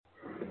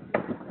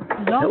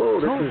Blog Hello,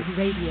 Talk this is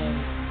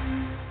Radio.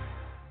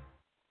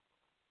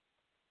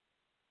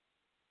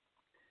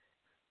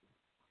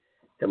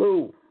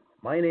 Hello.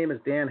 My name is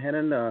Dan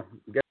Hennon.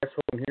 Guest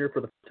hosting here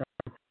for the first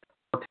time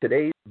for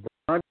today's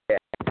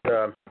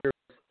broadcast. Here's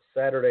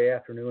Saturday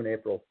afternoon,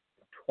 April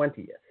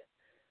 20th.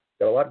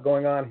 Got a lot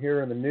going on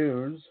here in the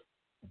news,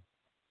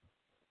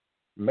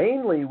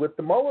 mainly with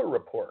the Mueller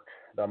report.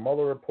 The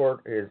Mueller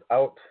report is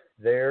out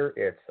there.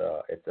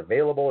 It's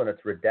available in its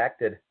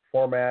redacted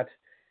format,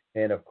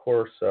 and of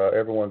course,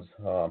 everyone's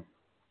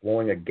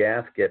blowing a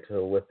gasket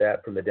with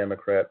that from the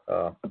Democrat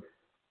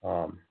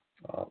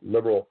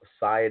liberal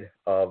side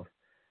of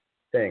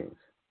things.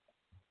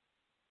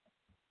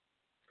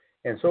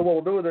 And so what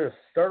we'll do is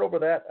start over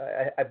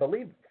that. I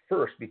believe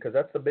first, because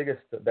that's the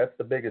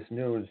biggest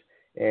news,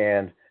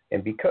 and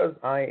because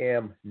I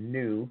am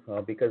new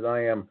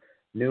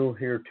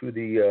here to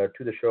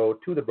the show,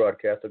 to the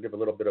broadcast, I'll give a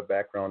little bit of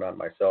background on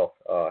myself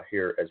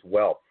here as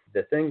well.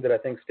 The thing that I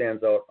think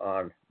stands out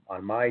on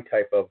my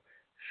type of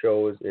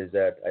shows is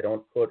that I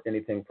don't put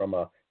anything from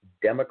a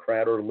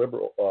Democrat or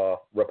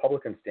liberal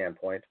Republican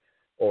standpoint,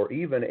 or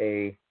even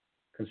a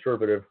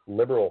conservative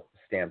liberal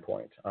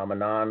standpoint. I'm a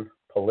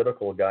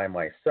non-political guy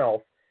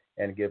myself,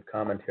 and give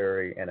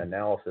commentary and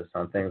analysis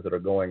on things that are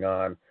going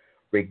on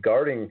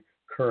regarding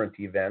current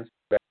events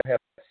that have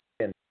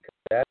spin.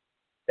 That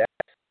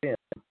spin,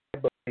 I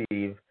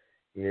believe,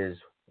 is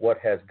what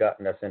has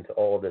gotten us into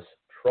all of this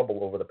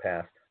trouble over the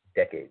past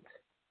decades.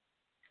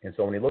 And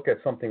so when you look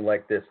at something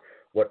like this,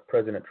 what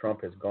President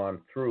Trump has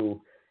gone through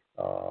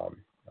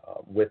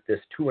with this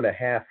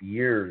 2.5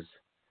 years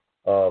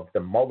of the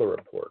Mueller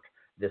report,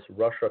 this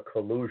Russia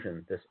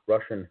collusion, this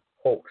Russian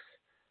hoax,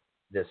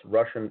 this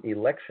Russian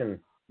election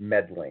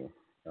meddling,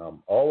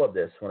 all of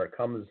this, when it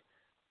comes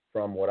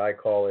from what I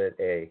call it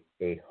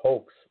a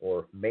hoax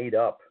or made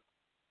up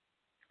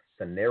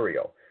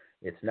scenario.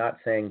 It's not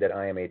saying that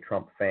I am a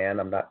Trump fan.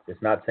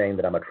 It's not saying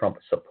that I'm a Trump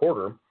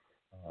supporter,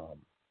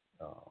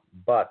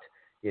 but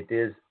it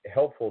is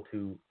helpful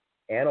to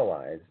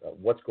analyze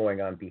what's going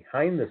on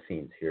behind the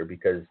scenes here,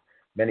 because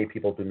many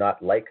people do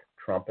not like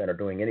Trump and are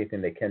doing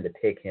anything they can to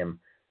take him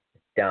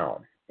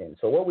down. And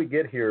so what we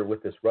get here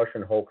with this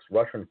Russian hoax,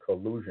 Russian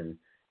collusion,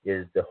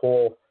 is the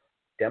whole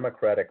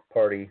Democratic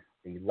Party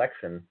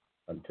election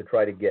to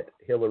try to get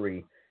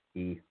Hillary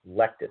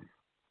elected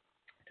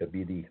to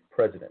be the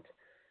president.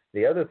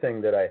 The other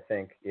thing that I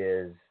think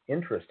is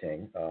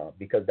interesting,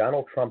 because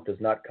Donald Trump does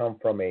not come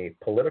from a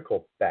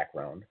political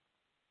background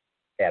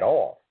at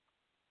all,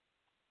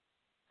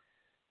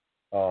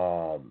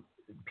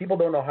 people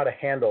don't know how to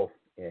handle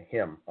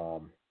him.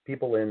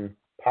 People in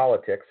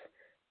politics,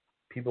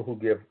 people who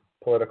give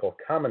political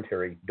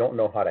commentary, don't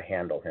know how to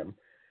handle him.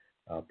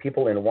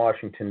 People in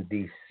Washington,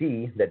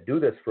 D.C. that do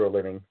this for a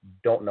living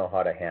don't know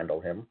how to handle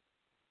him.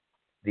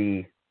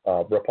 The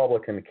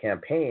Republican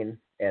campaign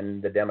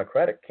and the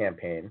Democratic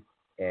campaign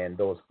and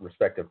those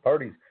respective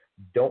parties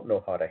don't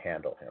know how to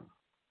handle him.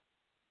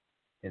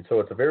 And so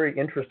it's a very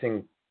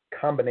interesting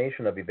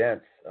combination of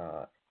events,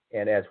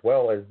 and as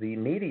well as the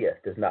media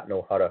does not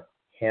know how to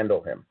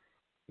handle him.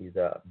 He's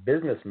a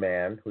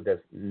businessman who does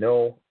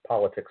no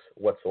politics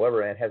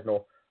whatsoever and has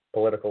no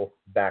political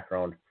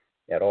background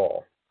at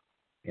all.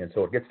 And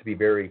so it gets to be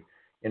very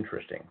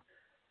interesting.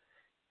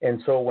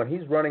 And so when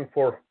he's running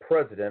for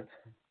president,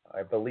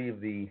 I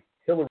believe the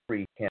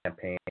Hillary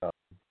campaign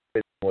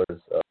was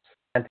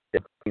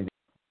between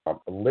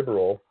the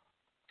liberal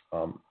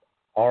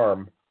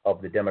arm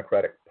of the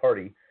Democratic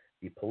Party.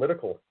 The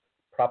political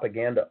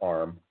propaganda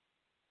arm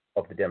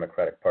of the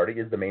Democratic Party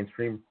is the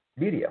mainstream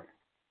media.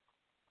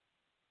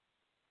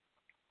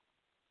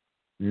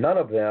 None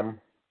of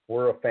them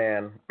were a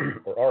fan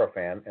or are a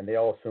fan, and they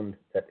all assumed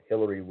that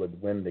Hillary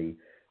would win the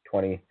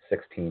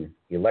 2016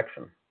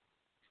 election.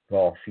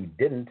 Well, she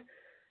didn't.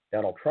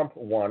 Donald Trump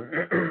won,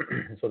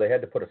 so they had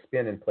to put a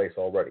spin in place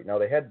already. Now,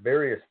 they had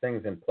various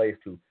things in place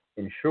to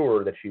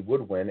ensure that she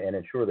would win and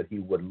ensure that he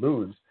would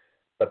lose,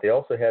 but they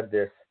also had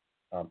this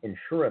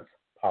insurance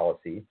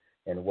policy,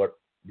 and what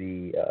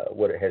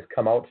it has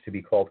come out to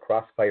be called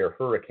Crossfire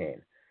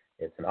Hurricane.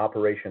 It's an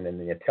operation in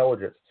the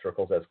intelligence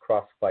circles as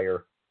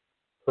Crossfire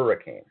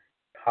Hurricane.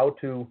 How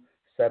to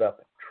set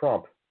up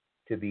Trump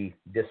to be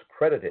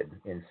discredited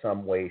in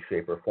some way,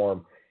 shape, or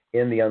form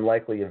in the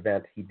unlikely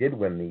event he did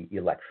win the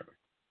election.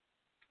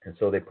 And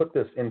so they put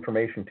this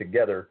information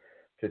together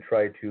to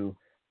try to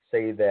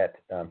say that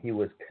he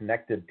was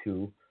connected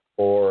to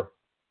or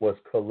was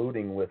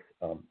colluding with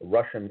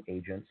Russian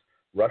agents,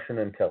 Russian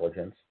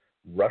intelligence,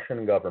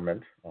 Russian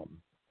government,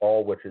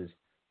 all which is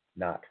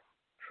not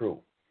true.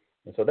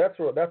 And so that's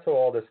how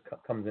all this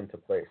comes into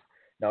place.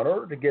 Now, in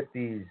order to get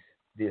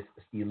this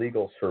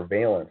illegal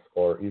surveillance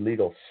or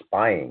illegal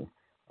spying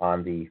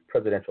on the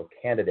presidential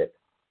candidate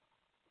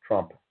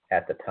Trump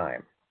at the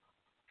time,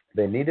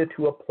 they needed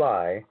to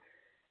apply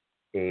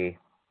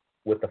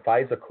with the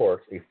FISA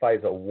courts, a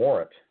FISA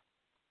warrant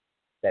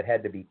that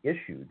had to be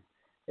issued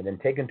and then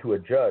taken to a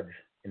judge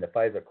in the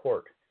FISA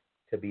court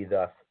to be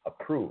thus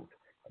approved.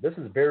 This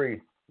is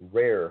very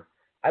rare.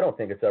 I don't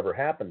think it's ever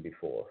happened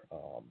before.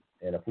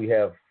 And if we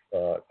have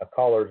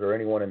callers or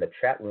anyone in the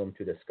chat room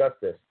to discuss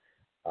this,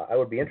 I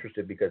would be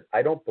interested, because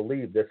I don't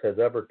believe this has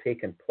ever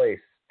taken place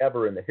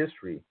ever in the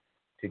history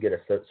to get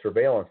a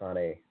surveillance on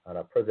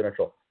a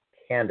presidential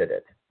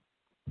candidate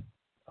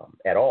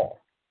at all.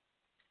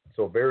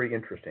 So very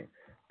interesting.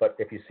 But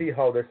if you see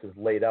how this is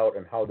laid out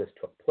and how this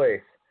took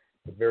place,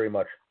 it very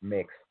much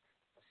makes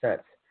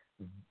sense.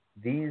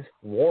 These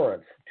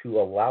warrants to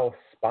allow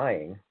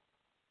spying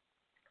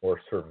or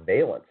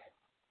surveillance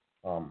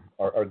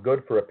are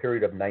good for a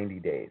period of 90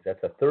 days.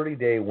 That's a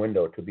 30-day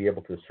window to be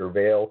able to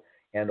surveil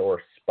and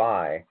or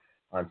spy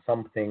on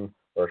something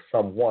or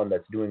someone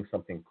that's doing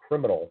something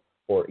criminal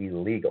or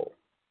illegal.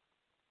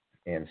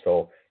 And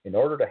so in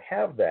order to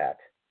have that,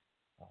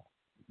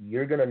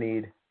 you're going to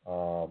need,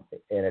 and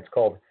it's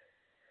called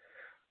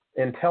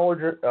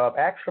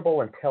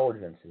actionable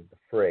intelligence is the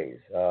phrase.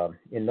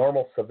 In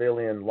normal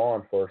civilian law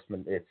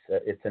enforcement,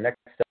 it's the next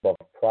step of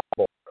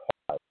probable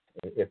cause.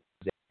 If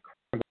there's a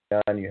crime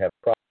going on, you have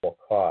probable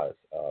cause.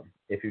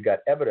 If you've got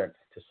evidence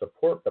to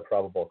support the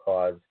probable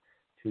cause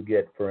to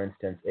get, for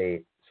instance,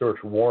 a search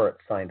warrant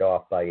signed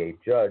off by a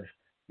judge,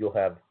 you'll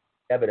have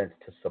evidence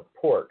to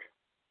support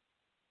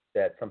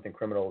that something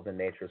criminal is in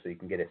nature, so you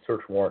can get a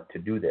search warrant to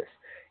do this.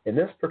 In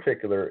this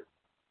particular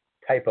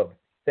type of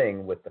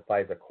thing with the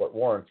FISA court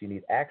warrants, you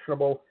need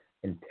actionable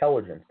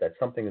intelligence that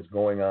something is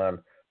going on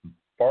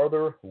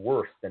farther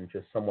worse than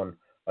just someone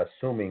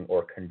assuming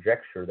or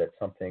conjecture that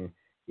something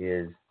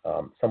is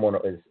someone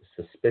is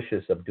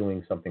suspicious of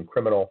doing something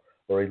criminal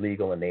or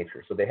illegal in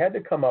nature. So they had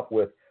to come up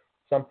with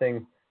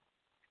something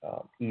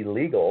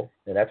illegal,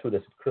 and that's where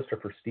this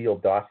Christopher Steele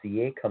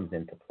dossier comes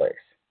into place.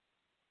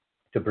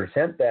 To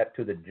present that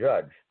to the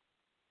judge,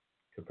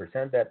 to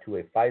present that to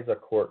a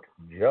FISA court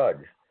judge,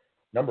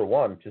 number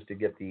one, just to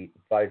get the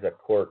FISA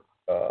court,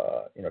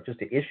 just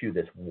to issue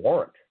this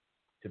warrant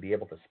to be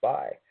able to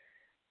spy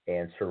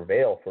and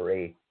surveil for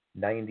a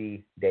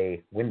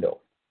 90-day window.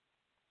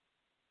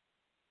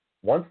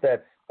 Once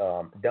that's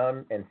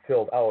done and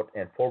filled out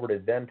and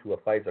forwarded then to a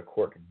FISA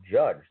court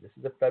judge, this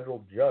is a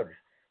federal judge,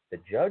 the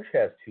judge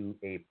has to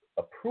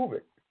approve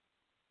it,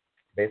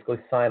 basically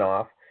sign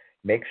off,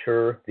 make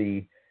sure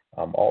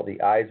all the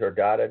I's are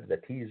dotted, the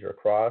T's are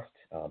crossed,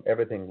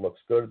 everything looks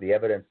good, the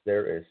evidence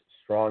there is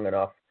strong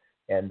enough,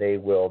 and they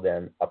will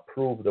then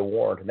approve the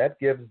warrant. And that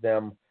gives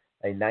them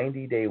a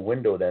 90-day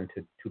window then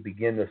to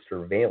begin the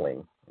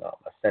surveilling,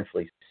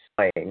 essentially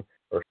spying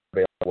or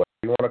surveilling, whatever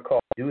you want to call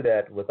it. Do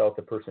that without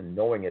the person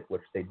knowing it,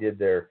 which they did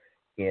there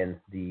in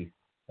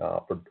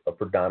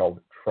for Donald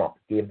Trump.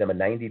 Gave them a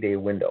 90-day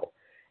window.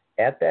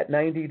 At that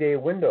 90-day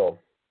window,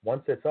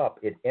 once it's up,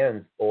 it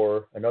ends,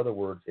 or in other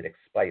words, it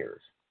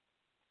expires.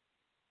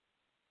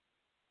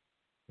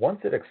 Once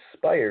it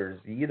expires,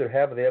 you either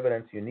have the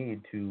evidence you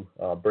need to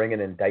bring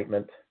an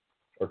indictment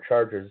or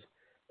charges,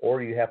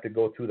 or you have to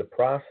go through the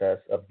process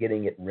of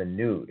getting it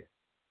renewed.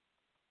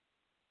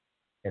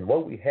 And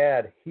what we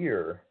had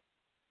here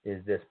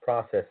is this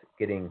process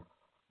getting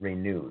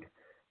renewed.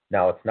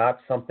 Now, it's not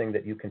something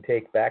that you can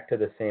take back to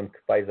the same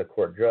FISA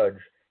court judge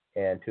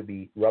and to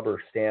be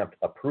rubber stamped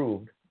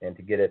approved and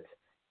to get it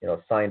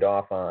signed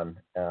off on,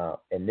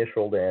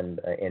 initialed and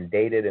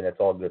dated, and it's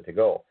all good to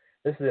go.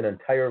 This is an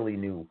entirely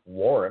new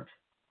warrant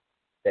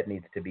that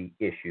needs to be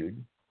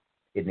issued.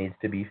 It needs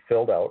to be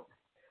filled out.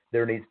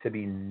 There needs to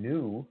be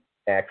new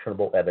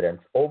actionable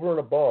evidence over and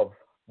above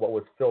what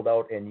was filled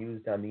out and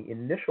used on the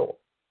initial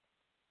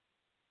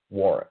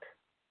warrant.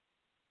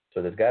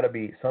 So there's got to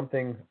be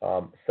something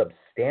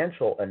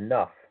substantial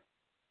enough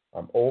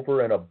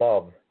over and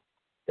above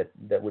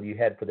that what you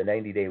had for the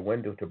 90-day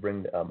window to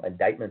bring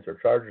indictments or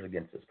charges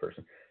against this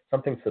person.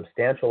 Something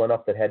substantial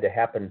enough that had to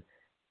happen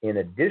in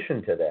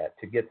addition to that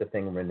to get the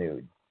thing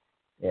renewed.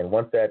 And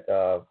once that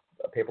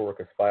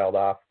paperwork is filed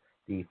off,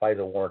 the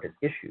FISA warrant is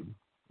issued,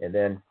 and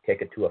then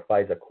take it to a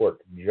FISA court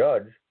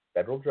judge,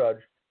 federal judge,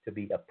 to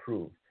be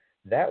approved.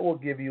 That will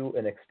give you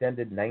an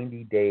extended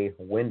 90-day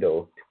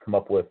window to come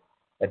up with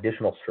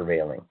additional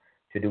surveilling,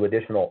 to do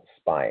additional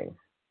spying.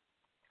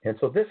 And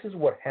so this is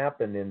what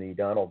happened in the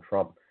Donald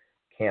Trump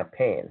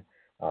campaign.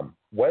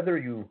 Whether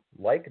you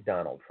like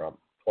Donald Trump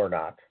or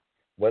not,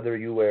 whether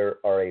you are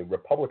a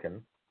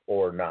Republican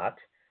or not,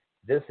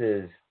 this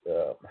is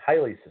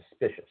highly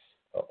suspicious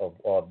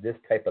of this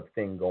type of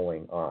thing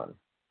going on.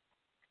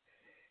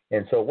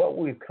 And so what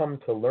we've come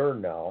to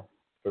learn now,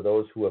 for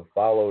those who have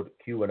followed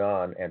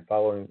QAnon and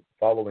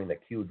following the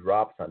Q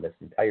drops on this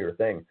entire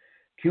thing,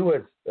 Q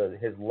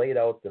has laid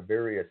out the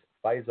various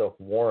FISA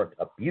warrant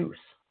abuse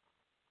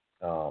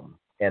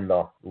and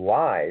the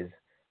lies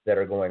that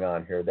are going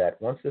on here,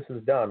 that once this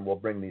is done, will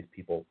bring these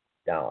people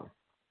down.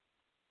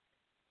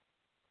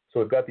 So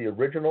we've got the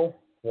original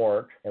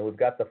warrant, and we've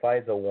got the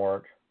FISA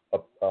warrant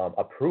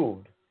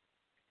approved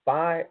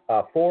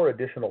 4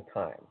 additional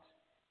times,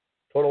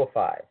 total of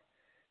 5.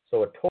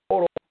 So a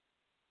total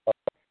of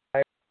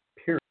 5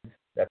 periods,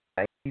 that's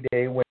a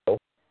 90-day window,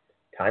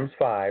 times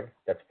 5,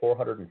 that's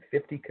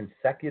 450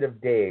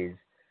 consecutive days.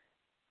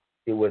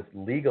 It was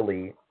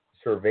legally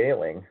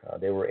surveilling.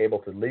 They were able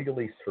to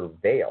legally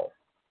surveil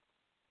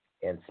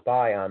and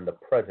spy on the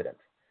president.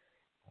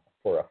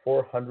 for a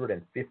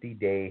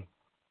 450-day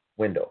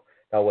window.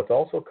 Now, what's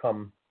also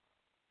come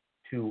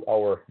to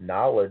our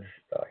knowledge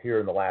here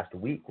in the last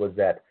week was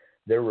that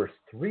there were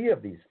 3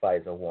 of these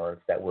FISA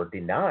warrants that were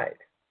denied.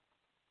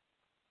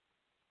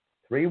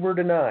 3 were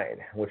denied,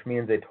 which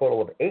means a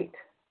total of 8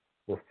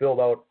 were filled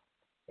out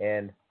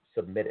and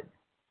submitted.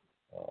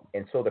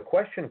 And so the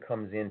question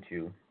comes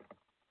into,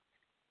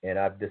 and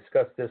I've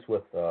discussed this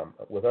with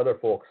other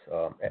folks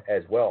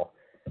as well,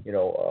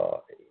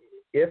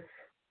 if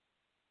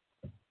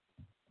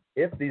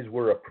these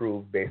were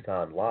approved based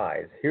on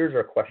lies, here's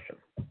our question.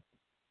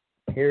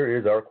 Here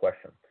is our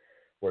question.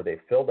 Were they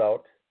filled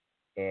out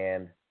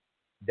and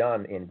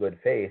done in good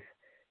faith,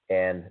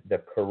 and the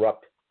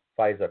corrupt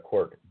FISA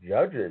court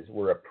judges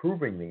were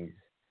approving these,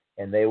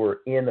 and they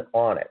were in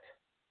on it?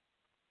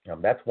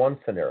 That's one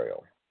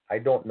scenario. I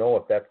don't know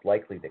if that's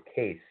likely the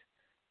case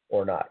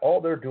or not.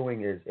 All they're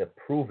doing is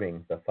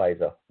approving the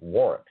FISA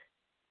warrant.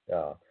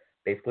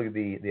 Basically,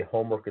 the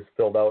homework is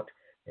filled out,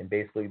 and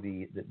basically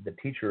the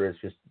teacher is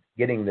just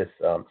getting this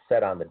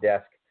set on the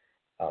desk,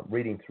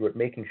 reading through it,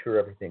 making sure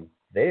everything's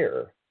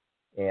there,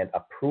 and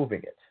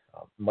approving it,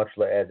 much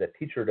as a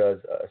teacher does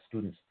a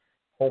student's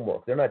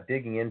homework. They're not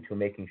digging into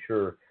making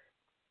sure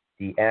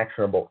the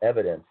actionable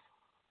evidence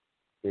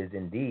is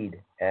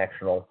indeed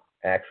actionable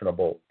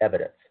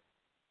evidence.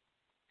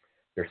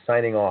 They're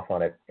signing off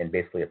on it and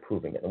basically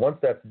approving it. And once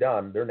that's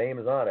done, their name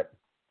is on it,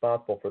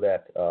 responsible for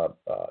that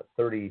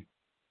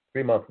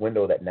 33-month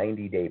window, that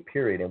 90-day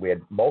period. And we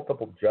had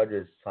multiple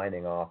judges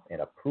signing off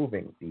and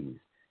approving these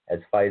as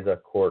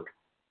FISA court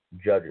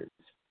judges.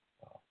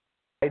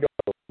 I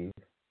don't believe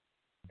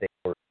they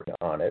were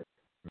on it.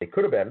 They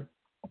could have been.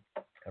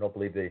 I don't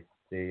believe they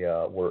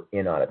were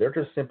in on it. They're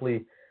just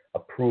simply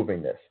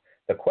approving this.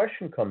 The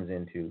question comes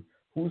into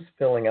who's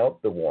filling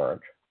out the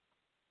warrant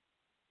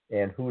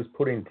and who's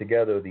putting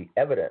together the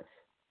evidence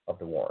of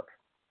the warrant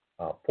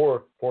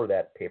for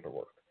that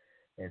paperwork.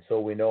 And so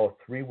we know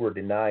 3 were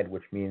denied,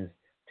 which means,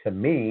 to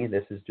me,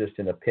 this is just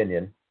an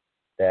opinion,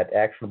 that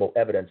actionable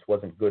evidence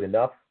wasn't good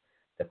enough,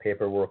 the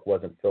paperwork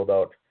wasn't filled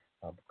out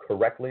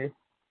correctly,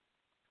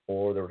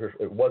 or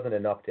it wasn't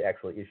enough to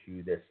actually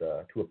issue this,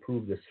 to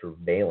approve this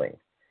surveilling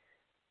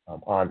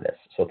on this.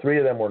 So 3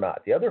 of them were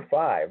not. The other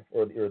 5,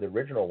 or the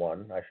original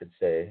one, I should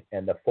say,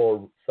 and the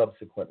 4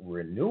 subsequent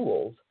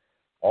renewals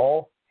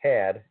all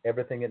had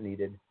everything it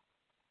needed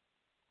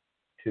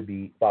to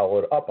be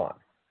followed up on.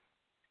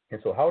 And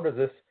so how does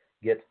this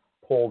get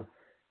pulled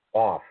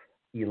off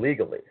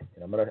illegally?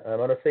 And I'm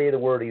gonna say the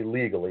word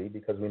illegally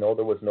because we know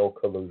there was no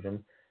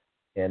collusion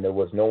and there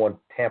was no one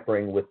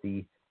tampering with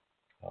the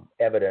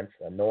evidence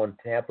and no one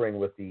tampering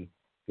with the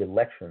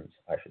elections,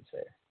 I should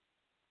say.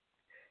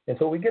 And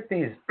so we get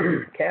these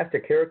cast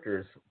of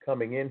characters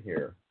coming in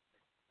here,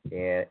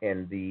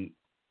 and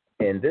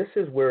this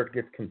is where it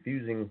gets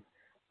confusing,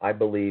 I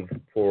believe,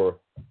 for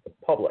the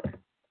public.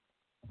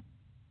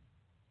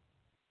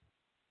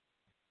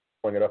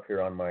 Pulling it up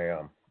here on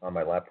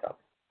my laptop.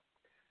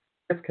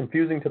 It's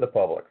confusing to the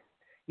public.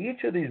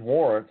 Each of these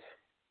warrants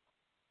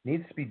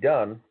needs to be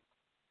done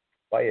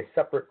by a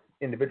separate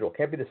individual. It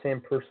can't be the same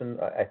person,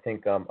 I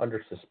think,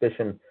 under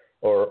suspicion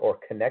or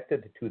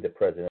connected to the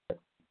president.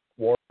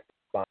 Warrant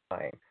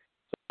buying.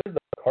 So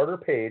Carter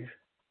Page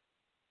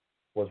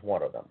was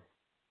one of them.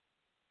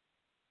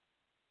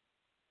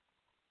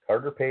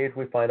 Carter Page,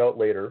 we find out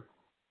later,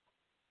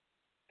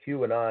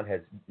 QAnon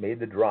has made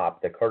the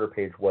drop that Carter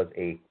Page was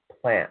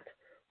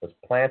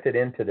planted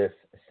into this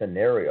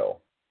scenario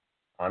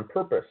on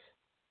purpose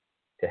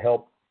to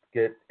help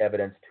get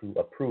evidence to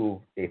approve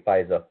a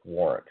FISA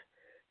warrant.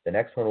 The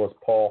next one was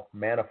Paul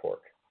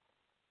Manafort.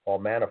 Paul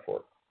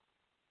Manafort,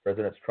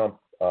 President Trump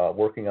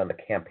working on the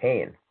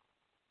campaign.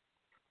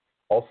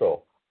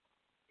 Also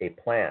a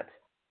plant.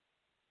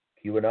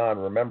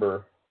 QAnon,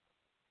 remember,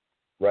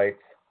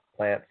 writes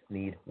plants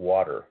need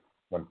water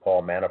when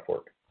Paul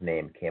Manafort's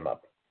name came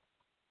up.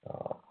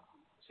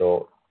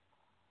 So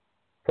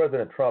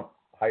President Trump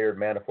hired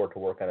Manafort to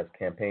work on his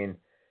campaign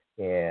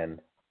and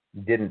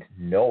didn't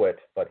know it,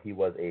 but he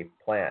was a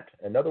plant.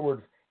 In other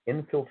words,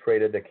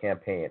 infiltrated the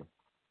campaign.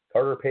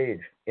 Carter Page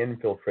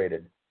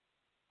infiltrated.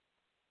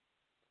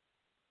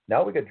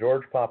 Now we get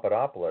George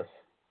Papadopoulos,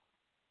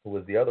 who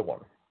was the other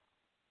one.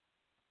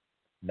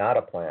 Not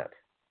a plant.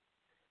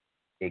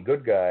 A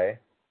good guy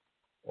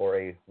or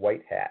a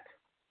white hat,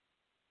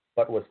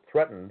 but was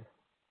threatened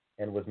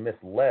and was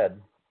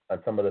misled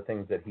on some of the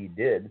things that he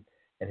did,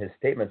 and his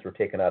statements were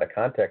taken out of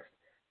context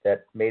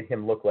that made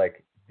him look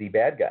like the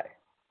bad guy.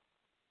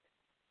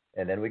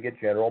 And then we get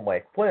General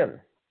Mike Flynn.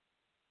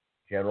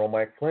 General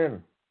Mike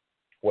Flynn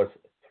was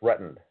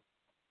threatened.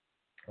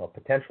 Well,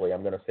 potentially,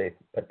 I'm going to say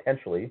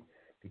potentially,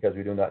 because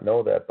we do not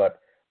know that,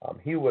 but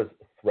he was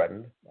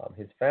threatened.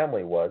 His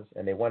family was,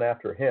 and they went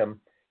after him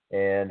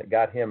and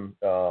got him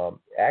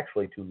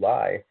actually to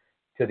lie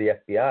to the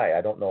FBI.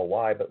 I don't know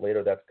why, but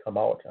later that's come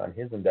out on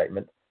his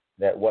indictment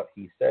that what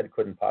he said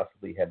couldn't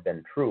possibly have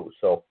been true.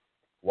 So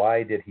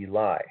why did he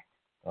lie?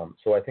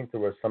 So I think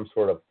there was some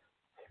sort of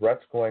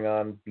threats going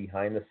on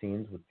behind the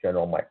scenes with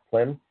General Mike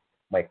Flynn.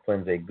 Mike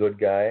Flynn's a good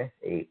guy,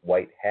 a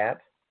white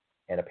hat,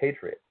 and a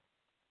patriot.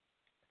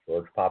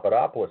 George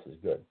Papadopoulos is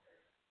good.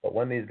 But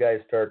when these guys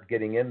start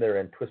getting in there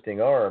and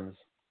twisting arms,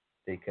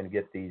 they can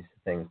get these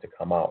things to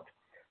come out.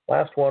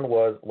 Last one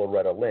was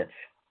Loretta Lynch,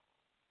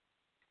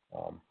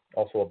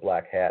 also a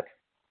black hat,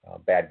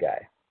 bad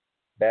guy,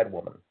 bad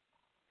woman.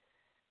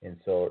 And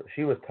so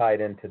she was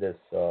tied into this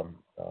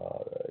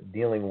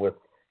dealing with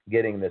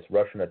getting this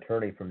Russian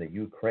attorney from the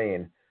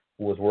Ukraine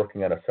who was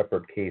working on a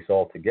separate case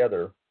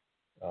altogether,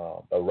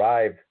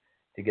 arrived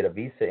to get a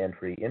visa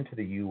entry into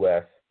the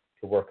U.S.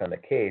 to work on the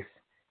case.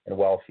 And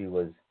while she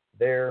was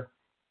there,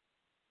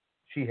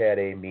 she had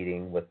a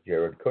meeting with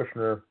Jared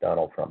Kushner,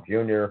 Donald Trump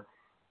Jr.,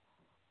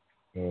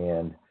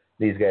 and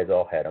these guys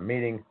all had a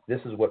meeting.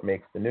 This is what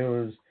makes the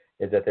news,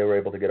 is that they were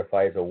able to get a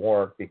FISA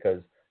warrant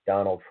because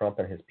Donald Trump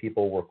and his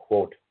people were,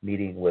 quote,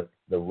 meeting with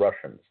the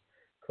Russians,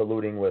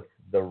 colluding with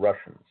the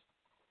Russians.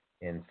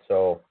 And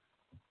so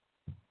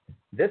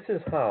this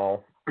is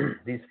how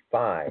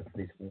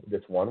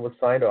this one was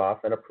signed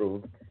off and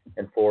approved,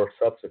 and 4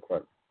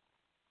 subsequent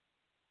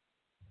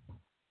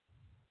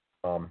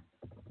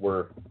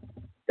were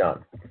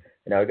done.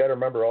 Now, I got to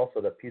remember also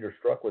that Peter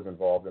Strzok was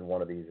involved in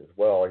one of these as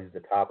well. He's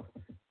the top,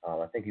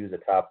 I think he was the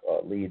top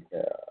lead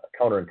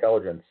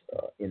counterintelligence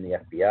in the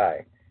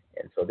FBI.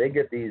 And so they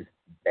get these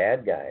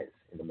bad guys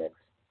in the mix,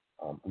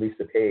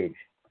 Lisa Page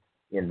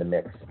in the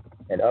mix,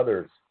 and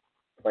others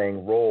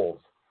playing roles,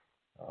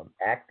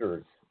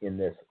 actors in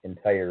this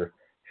entire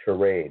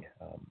charade.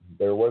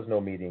 There was no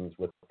meetings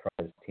with the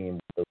Prime's team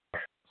with the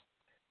Russians.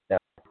 Now,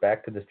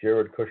 back to this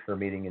Jared Kushner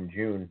meeting in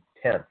June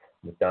 10th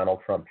with Donald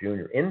Trump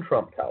Jr. in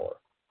Trump Tower.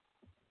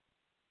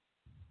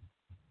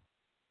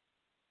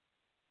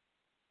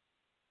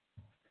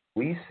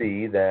 We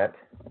see that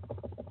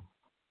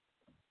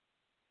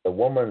the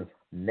woman's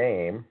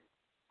name,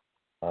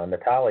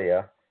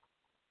 Natalia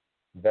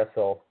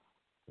Veselnitskaya.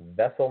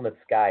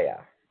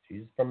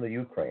 She's from the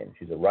Ukraine.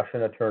 She's a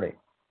Russian attorney.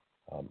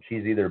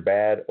 She's either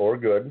bad or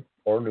good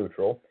or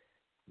neutral.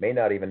 May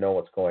not even know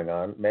what's going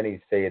on.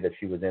 Many say that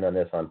she was in on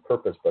this on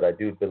purpose, but I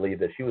do believe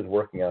that she was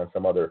working on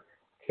some other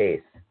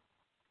case.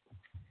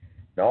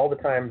 And all the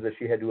times that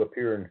she had to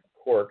appear in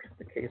court,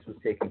 the case was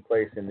taking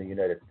place in the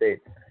United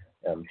States.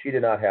 She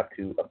did not have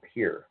to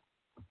appear.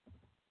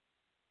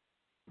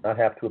 Not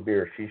have to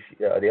appear.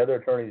 The other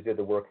attorneys did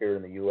the work here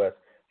in the U.S.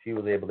 She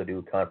was able to do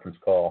a conference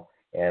call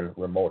and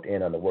remote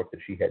in on the work that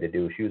she had to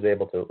do. She was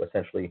able to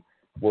essentially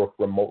work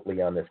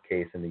remotely on this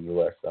case in the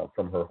U.S.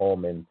 From her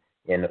home in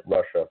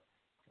Russia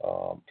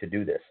to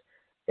do this.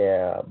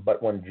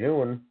 But when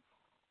June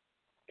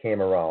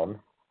came around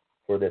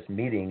for this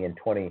meeting in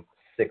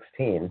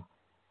 2016,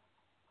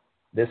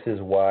 this is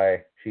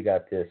why she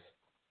got this.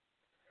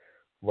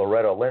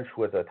 Loretta Lynch,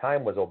 who at the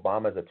time was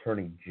Obama's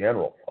Attorney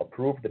General,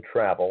 approved the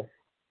travel,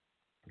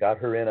 got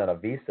her in on a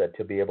visa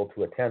to be able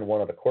to attend one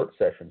of the court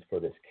sessions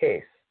for this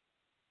case.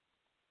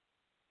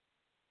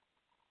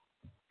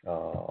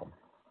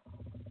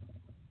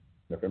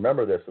 If you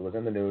remember this, it was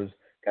in the news,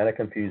 kind of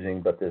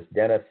confusing, but this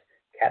Denis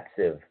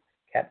Katsev,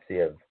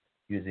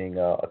 using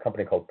a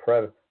company called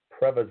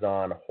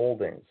Prevazon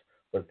Holdings,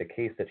 was the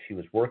case that she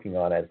was working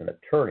on as an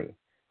attorney.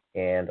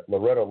 And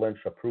Loretta Lynch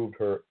approved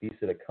her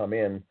visa to come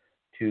in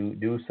to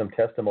do some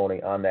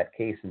testimony on that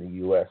case in the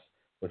U.S.,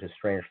 which is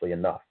strangely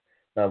enough.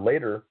 Now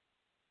later,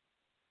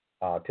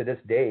 to this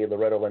day,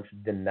 Loretta Lynch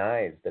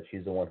denies that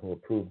she's the one who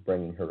approved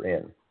bringing her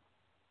in.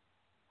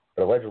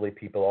 But allegedly,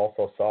 people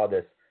also saw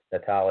this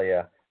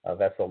Natalia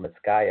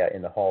Veselnitskaya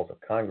in the halls of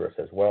Congress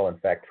as well. In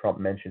fact, Trump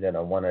mentioned it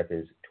on one of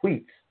his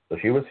tweets. So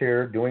she was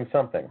here doing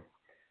something.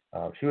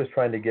 She was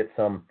trying to get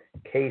some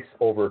case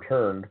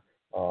overturned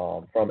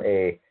from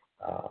a,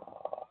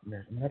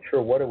 I'm not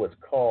sure what it was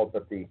called,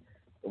 but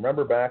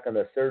remember back on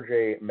the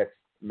Sergei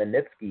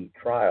Magnitsky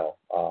trial,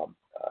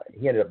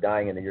 he ended up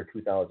dying in the year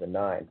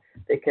 2009.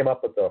 They came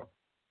up with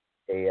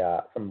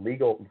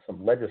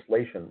some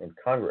legislation in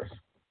Congress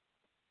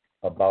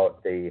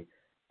about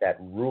that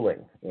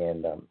ruling,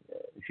 and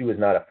she was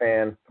not a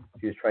fan.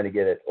 She was trying to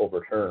get it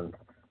overturned.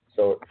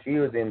 So she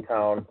was in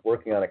town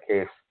working on a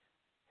case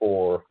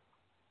for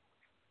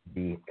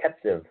the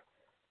Ketsev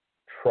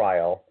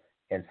trial,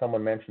 and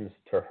someone mentions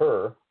to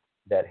her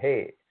that,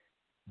 hey,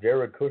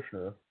 Jared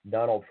Kushner,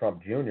 Donald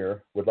Trump Jr.,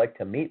 would like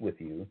to meet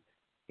with you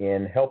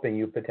in helping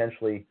you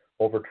potentially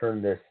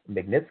overturn this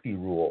Magnitsky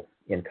rule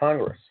in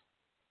Congress.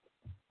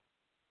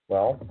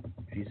 Well,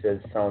 she says,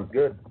 sounds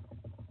good.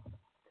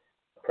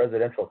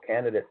 Presidential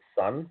candidate's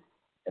son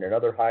and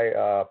another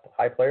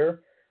high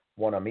player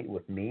want to meet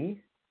with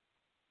me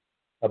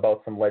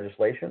about some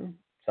legislation.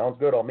 Sounds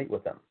good, I'll meet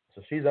with them.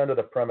 So she's under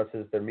the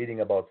premises they're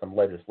meeting about some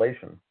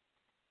legislation.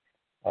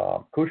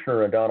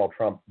 Kushner and Donald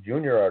Trump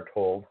Jr. are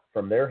told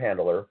from their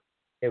handler,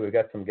 hey, we've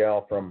got some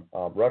gal from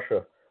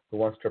Russia who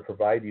wants to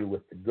provide you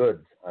with the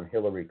goods on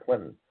Hillary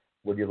Clinton.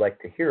 Would you like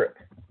to hear it?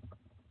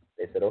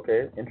 They said,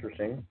 okay,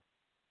 interesting.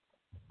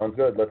 Sounds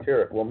good, let's hear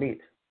it. We'll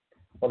meet.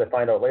 Well, they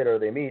find out later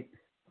they meet.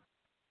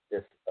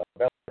 This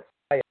guy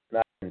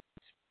not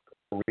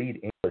read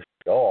English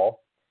at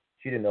all.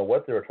 She didn't know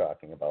what they were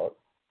talking about.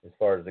 as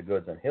far as the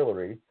goods on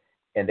Hillary,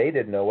 and they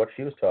didn't know what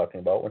she was talking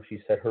about when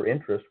she said her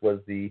interest was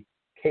the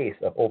case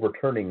of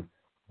overturning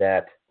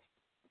that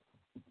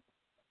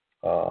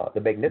the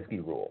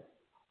Magnitsky Rule.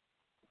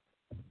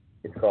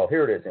 It's called,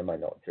 here it is in my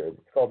notes here,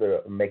 it's called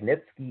the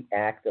Magnitsky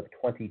Act of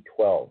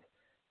 2012.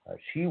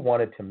 She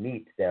wanted to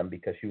meet them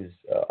because she was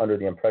under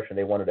the impression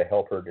they wanted to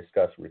help her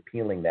discuss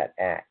repealing that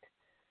act.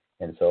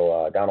 And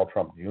so Donald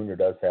Trump Jr.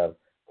 does have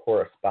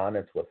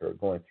correspondence with her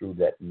going through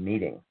that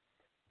meeting.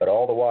 But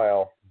all the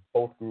while,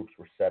 both groups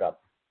were set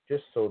up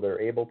just so they're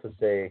able to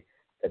say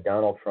that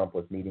Donald Trump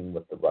was meeting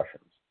with the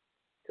Russians.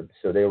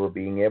 So they were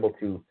being able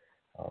to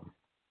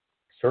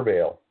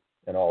surveil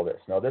and all this.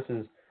 Now, this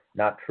is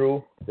not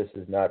true. This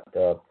is not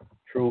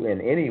true in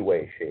any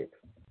way, shape,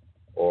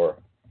 or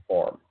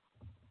form.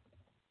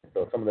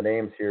 So some of the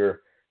names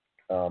here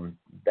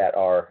that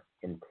are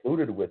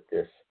included with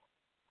this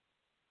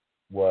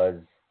was,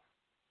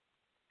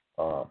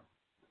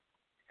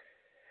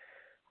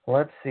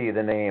 let's see,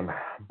 the name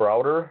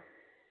Browder.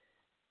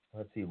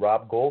 Let's see,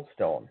 Rob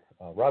Goldstone.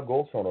 Rob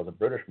Goldstone was a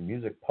British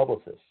music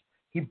publicist.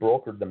 He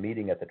brokered the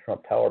meeting at the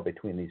Trump Tower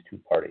between these two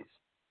parties.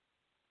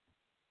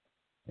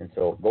 And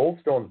so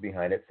Goldstone's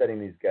behind it, setting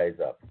these guys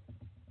up.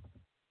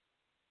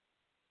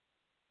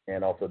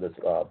 And also this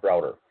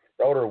Browder.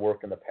 Browder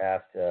worked in the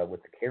past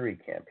with the Kerry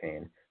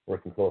campaign,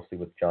 working closely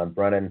with John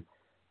Brennan,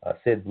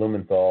 Sid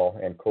Blumenthal,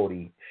 and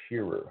Cody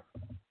Shearer.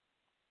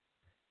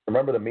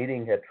 Remember, the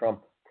meeting at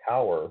Trump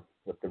Tower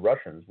with the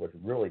Russians was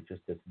really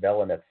just this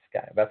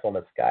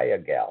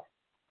Veselnitskaya gal.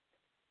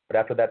 But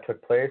after that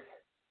took place,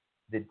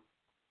 the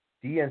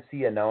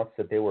DNC announced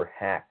that they were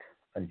hacked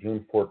on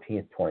June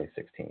 14th,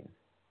 2016.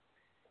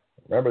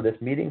 Remember, this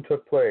meeting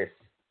took place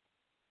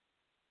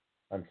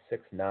on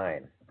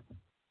 6/9,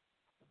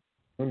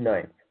 June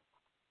 9th.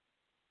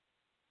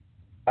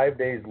 5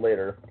 days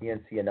later,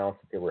 DNC announced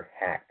that they were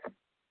hacked.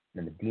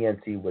 And the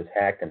DNC was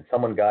hacked, and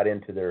someone got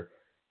into their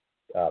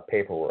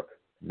paperwork.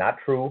 Not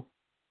true.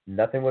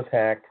 Nothing was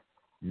hacked.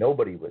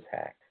 Nobody was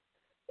hacked.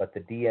 But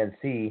the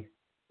DNC,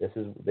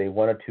 they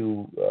wanted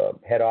to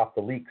head off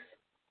the leaks.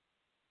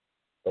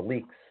 The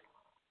leaks.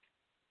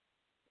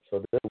 So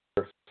this is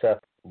where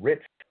Seth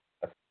Rich,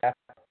 a staff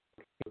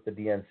with the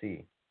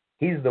DNC,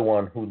 he's the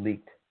one who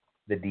leaked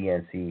the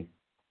DNC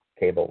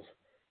cables,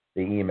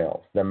 the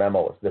emails, the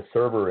memos, the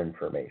server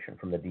information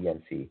from the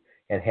DNC,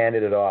 and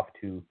handed it off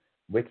to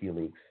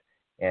WikiLeaks.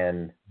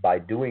 And by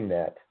doing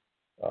that,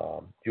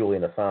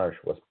 Julian Assange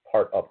was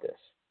part of this.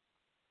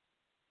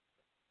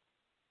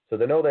 So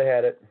they know they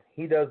had it.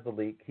 He does the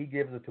leak. He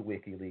gives it to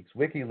WikiLeaks.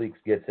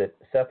 WikiLeaks gets it.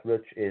 Seth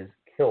Rich is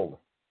killed.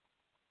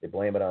 They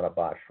blame it on a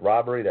botched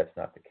robbery. That's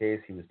not the case.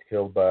 He was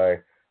killed by,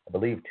 I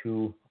believe,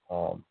 two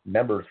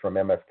members from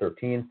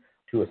MS-13,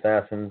 two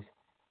assassins.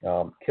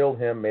 Killed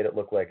him, made it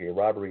look like a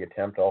robbery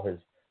attempt. All his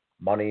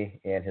money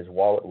and his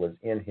wallet was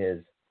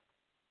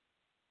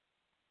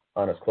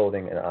on his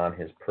clothing and on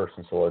his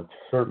person. So it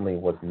certainly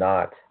was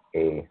not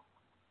a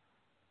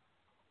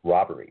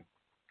robbery.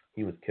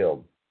 He was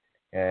killed.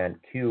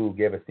 And Q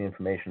gave us the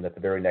information that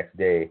the very next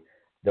day,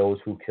 those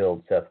who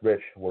killed Seth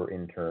Rich were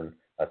in turn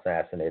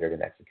assassinated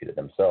and executed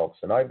themselves.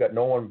 So now you've got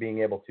no one being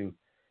able to,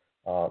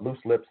 loose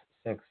lips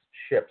sinks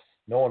ships,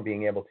 no one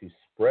being able to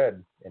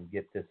spread and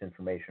get this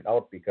information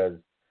out because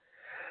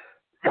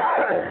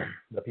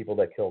the people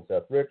that killed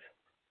Seth Rich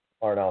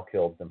are now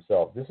killed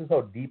themselves. This is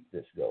how deep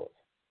this goes.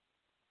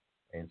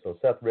 And so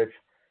Seth Rich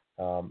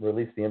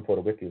released the info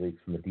to WikiLeaks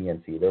from the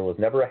DNC. There was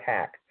never a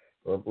hack.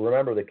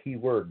 Remember the key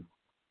word.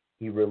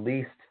 He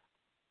released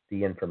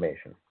the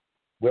information,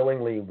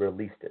 willingly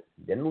released it.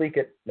 He didn't leak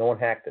it. No one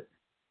hacked it.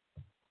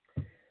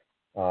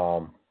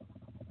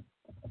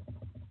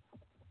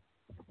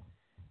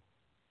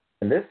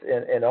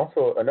 And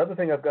also another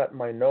thing I've got in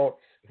my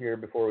notes here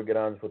before we get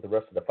on with the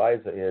rest of the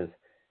FISA is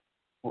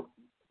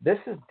this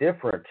is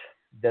different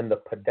than the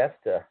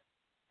Podesta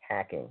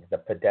hacking. The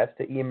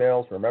Podesta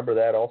emails, remember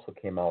that also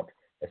came out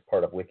as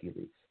part of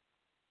WikiLeaks.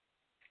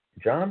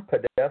 John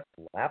Podesta's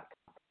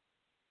laptop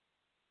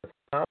was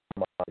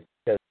compromised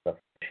because of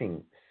a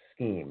phishing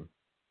scheme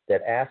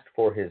that asked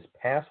for his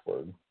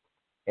password,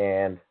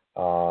 and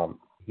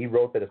he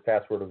wrote that his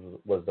password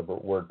was the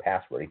word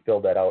password. He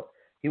filled that out.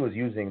 He was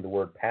using the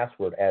word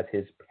password as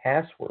his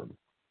password,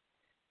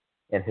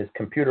 and his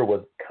computer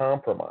was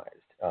compromised,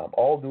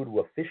 all due to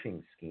a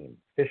phishing scheme.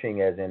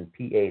 Phishing as in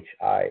phishing,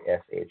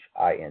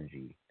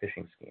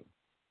 phishing scheme.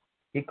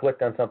 He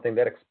clicked on something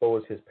that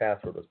exposed his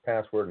password was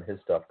password, and his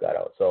stuff got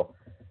out. So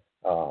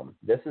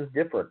this is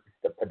different.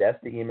 The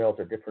Podesta emails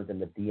are different than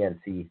the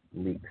DNC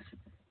leaks.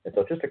 And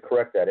so just to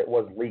correct that, it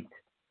was leaked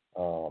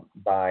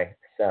by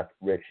Seth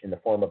Rich in the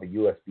form of a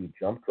USB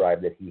jump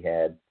drive that he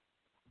had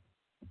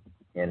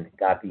and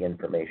got the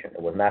information.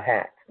 It was not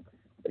hacked,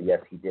 but yes,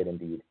 he did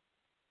indeed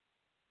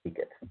leak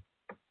it.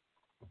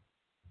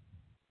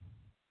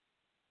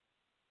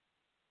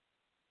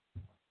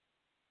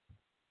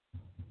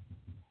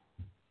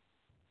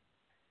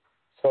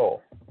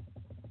 So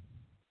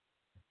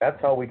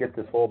that's how we get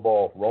this whole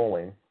ball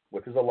rolling,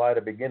 which is a lie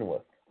to begin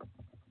with.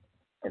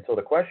 And so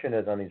the question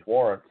is on these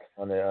warrants,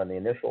 on the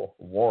initial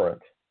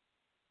warrant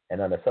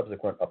and on the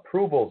subsequent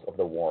approvals of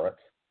the warrants,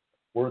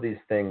 were these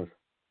things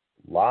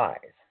lies?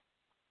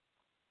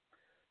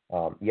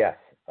 Yes,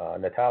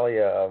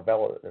 Natalia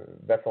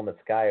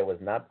Veselnitskaya was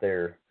not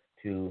there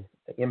to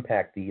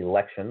impact the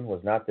election,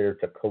 was not there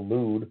to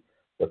collude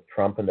with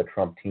Trump and the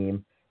Trump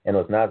team, and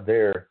was not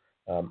there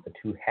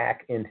to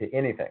hack into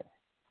anything.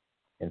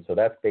 And so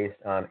that's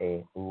based on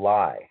a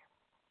lie.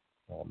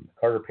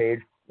 Carter Page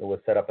was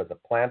set up as a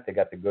plant. They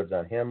got the goods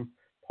on him.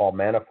 Paul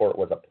Manafort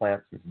was a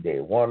plant since day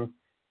one.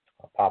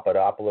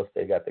 Papadopoulos,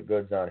 they got the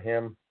goods on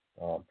him.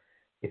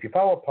 If you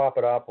follow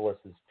Papadopoulos'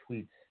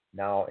 tweets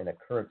now in a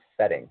current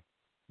setting,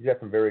 he's got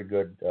some very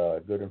good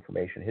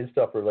information. His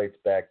stuff relates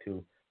back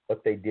to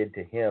what they did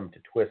to him to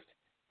twist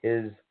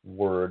his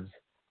words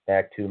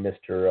back to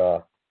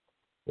Mr.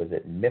 Was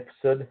it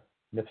Mifsud?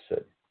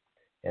 Mifsud.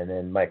 And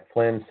then Mike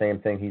Flynn, same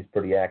thing. He's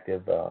pretty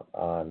active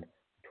on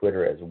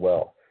Twitter as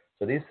well.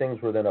 So these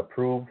things were then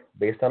approved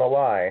based on a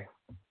lie,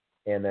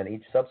 and then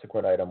each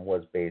subsequent item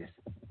was based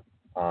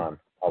on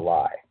a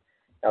lie.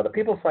 Now, the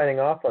people signing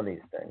off on these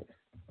things,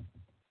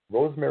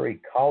 Rosemary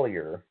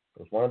Collier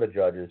was one of the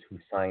judges who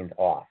signed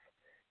off.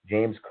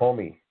 James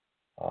Comey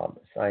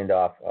signed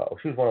off.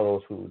 She was one of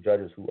those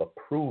judges who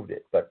approved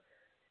it. But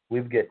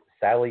we've got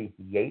Sally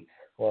Yates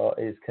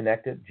is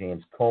connected.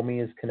 James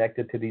Comey is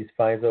connected to these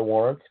FISA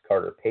warrants.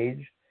 Carter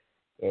Page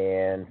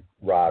and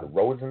Rod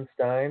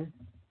Rosenstein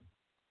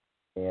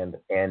and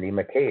Andy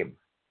McCabe.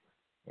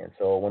 And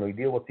so when we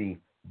deal with the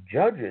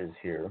judges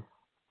here,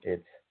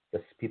 it's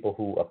the people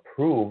who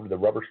approved, the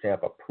rubber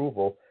stamp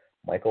approval,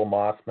 Michael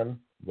Mossman,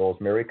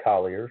 Rosemary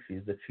Collier,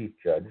 she's the chief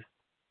judge.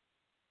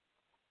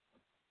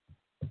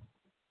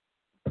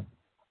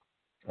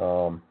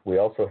 We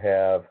also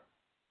have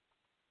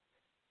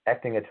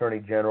Acting Attorney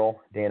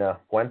General Dana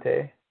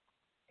Puente,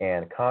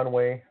 Ann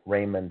Conway,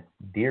 Raymond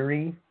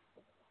Dearie,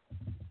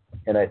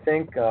 and I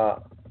think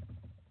the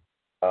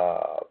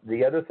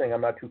other thing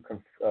I'm not too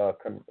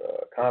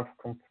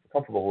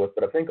comfortable with,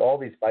 but I think all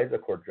these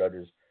FISA court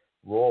judges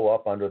roll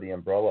up under the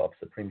umbrella of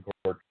Supreme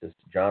Court Justice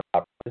John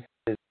Roberts. This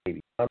is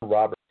the John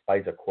Roberts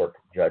FISA court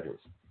judges.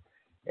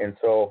 And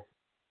so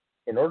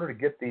in order to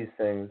get these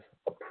things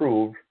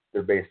approved,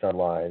 they're based on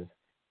lies,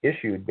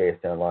 issued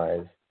based on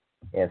lies,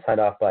 and signed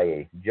off by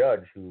a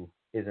judge who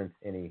isn't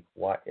any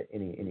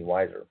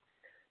wiser.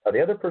 Now,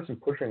 the other person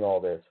pushing all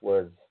this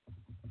was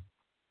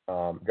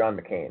John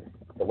McCain.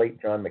 The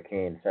late John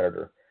McCain,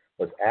 senator,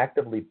 was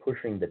actively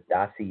pushing the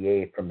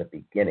dossier from the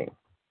beginning.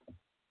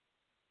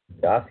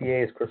 The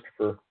dossier is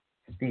Christopher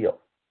Steele.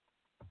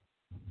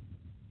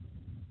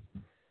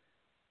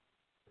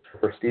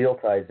 Christopher Steele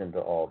ties into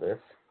all this.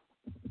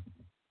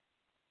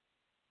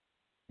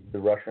 The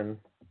Russian,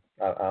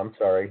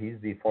 he's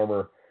the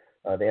former,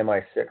 the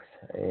MI6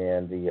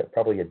 and the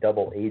probably a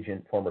double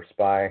agent, former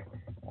spy,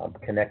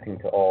 connecting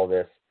to all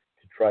this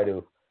to try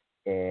to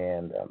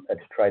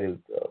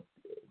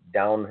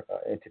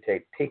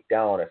take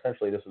down.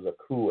 Essentially, this was a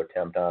coup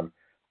attempt on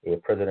a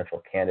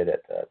presidential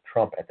candidate,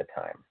 Trump at the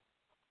time.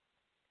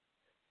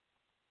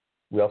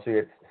 We also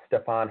get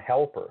Stefan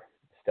Halper.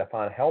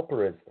 Stefan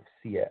Halper is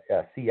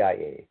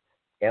CIA,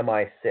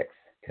 MI6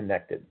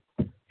 connected.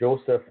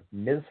 Joseph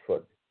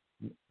Mifsud,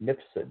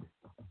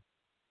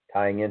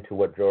 tying into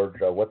what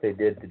they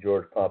did to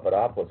George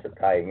Papadopoulos, are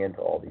tying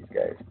into all these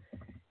guys.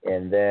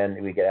 And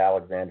then we get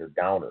Alexander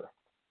Downer.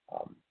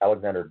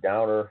 Alexander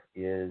Downer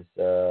is,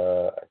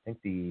 I think,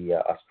 the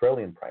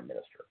Australian Prime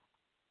Minister.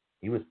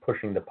 He was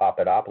pushing the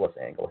Papadopoulos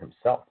angle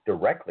himself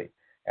directly.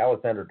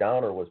 Alexander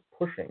Downer was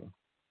pushing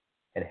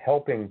and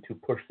helping to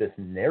push this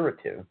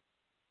narrative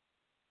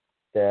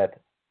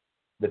that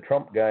the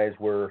Trump guys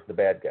were the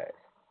bad guys.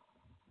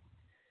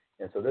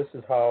 And so this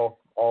is how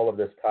all of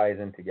this ties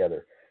in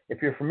together.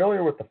 If you're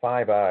familiar with the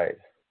Five Eyes,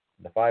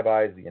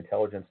 the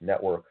intelligence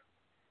network,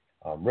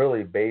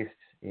 really based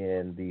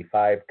in the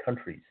 5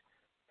 countries.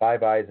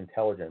 Five Eyes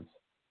intelligence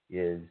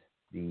is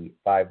the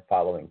 5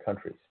 following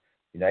countries: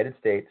 United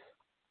States,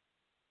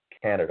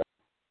 Canada,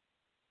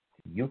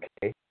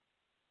 UK,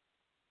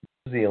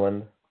 New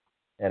Zealand,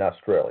 and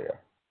Australia.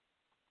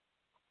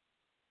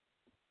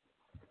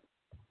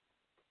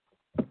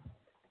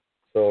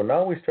 So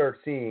now we start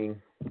seeing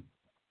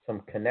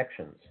some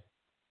connections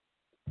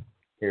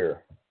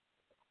here.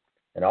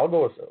 And I'll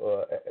go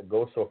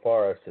so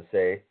far as to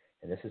say,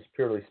 and this is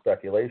purely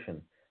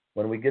speculation,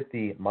 when we get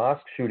the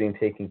mosque shooting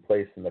taking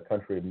place in the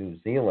country of New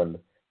Zealand,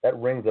 that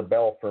rings a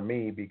bell for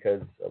me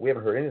because we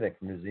haven't heard anything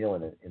from New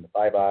Zealand in the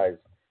Five Eyes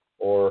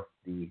or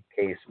the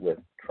case with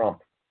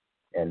Trump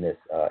and this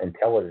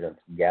intelligence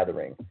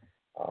gathering.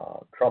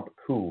 Trump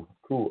coup,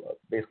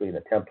 basically an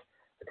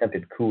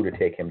attempted coup to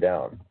take him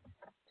down.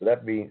 So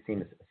that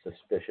seems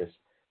suspicious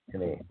to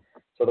me.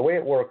 So the way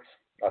it works,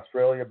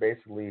 Australia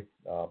basically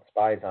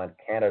spies on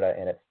Canada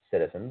and its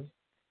citizens.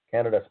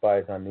 Canada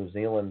spies on New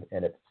Zealand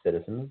and its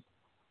citizens.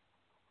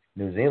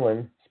 New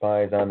Zealand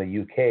spies on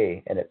the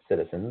UK and its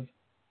citizens.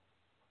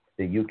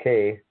 The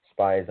UK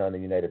spies on the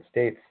United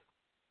States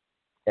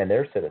and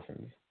their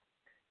citizens.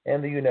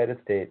 And the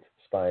United States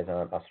spies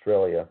on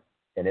Australia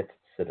and its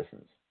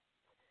citizens.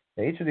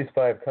 Now, each of these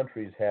 5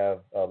 countries have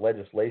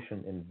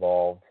legislation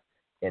involved,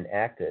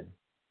 enacted,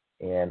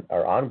 and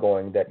are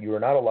ongoing that you are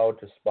not allowed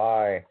to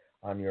spy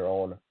on your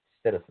own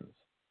citizens.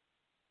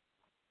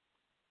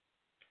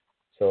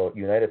 So,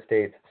 United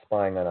States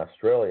spying on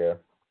Australia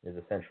is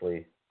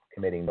essentially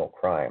committing no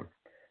crime.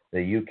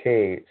 The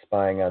UK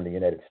spying on the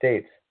United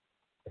States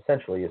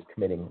essentially is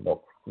committing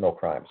no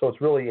crime. So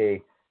it's really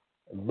a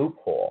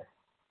loophole.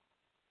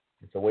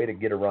 It's a way to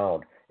get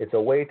around. It's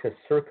a way to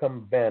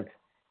circumvent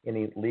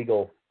any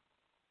legal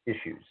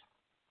issues.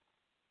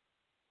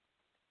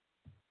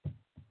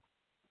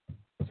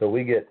 So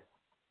we get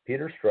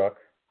Peter Strzok,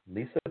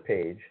 Lisa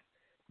Page,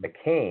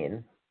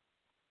 McCain,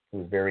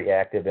 who's very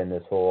active in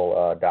this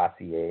whole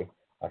dossier,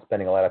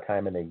 spending a lot of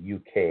time in the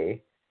UK.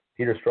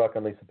 Peter Strzok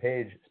and Lisa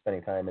Page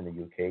spending time in the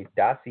UK.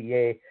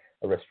 Dossier,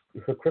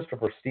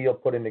 Christopher Steele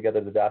putting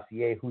together the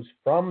dossier, who's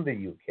from the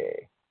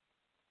UK.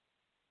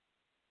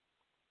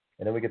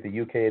 And then we get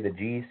the UK, the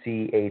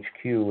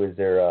GCHQ is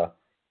their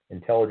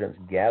intelligence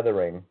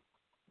gathering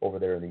over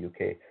there in the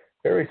UK.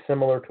 Very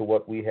similar to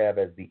what we have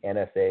as the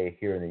NSA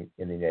here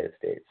in the United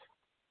States.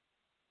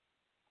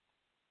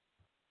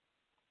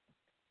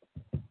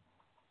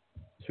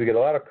 So we get a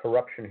lot of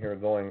corruption here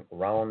going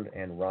round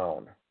and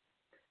round.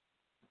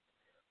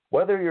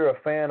 Whether you're a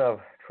fan of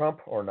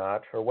Trump or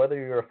not, or whether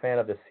you're a fan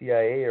of the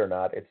CIA or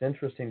not, it's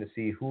interesting to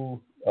see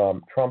who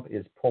Trump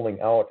is pulling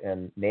out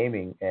and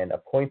naming and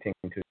appointing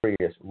to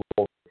various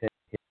roles in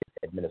his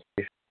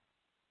administration.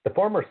 The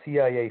former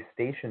CIA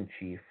station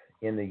chief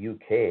in the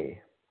UK,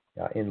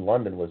 in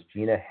London, was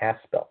Gina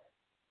Haspel.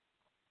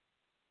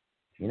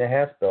 Gina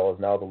Haspel is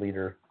now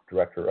the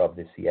director of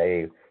the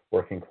CIA,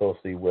 working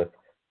closely with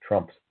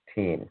Trump's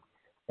team.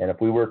 And if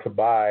we were to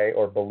buy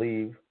or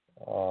believe,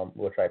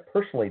 which I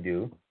personally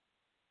do,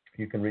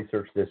 you can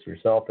research this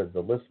yourself as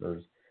the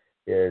listeners,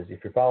 is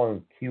if you're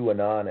following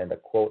QAnon and the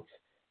quotes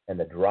and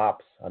the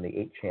drops on the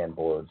 8chan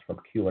boards from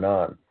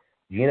QAnon,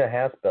 Gina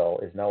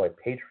Haspel is now a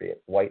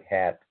patriot, white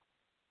hat.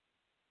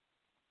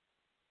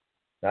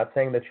 Not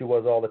saying that she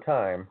was all the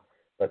time,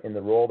 but in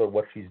the role of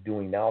what she's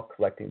doing now,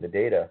 collecting the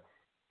data,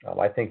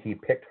 I think he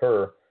picked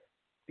her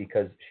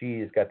because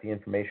she's got the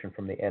information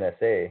from the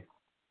NSA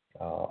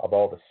of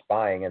all the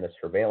spying and the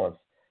surveillance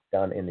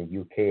done in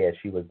the UK, as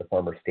she was the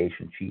former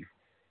station chief.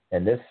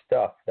 And this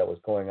stuff that was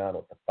going on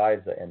with the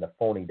FISA and the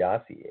phony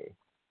dossier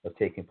was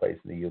taking place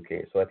in the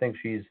UK. So I think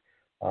she's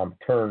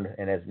turned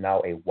and is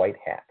now a white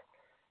hat.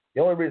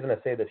 The only reason I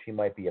say that she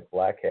might be a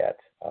black hat,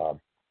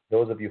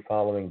 those of you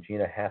following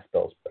Gina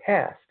Haspel's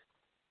past,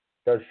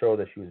 does show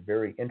that she was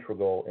very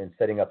integral in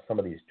setting up some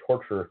of these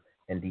torture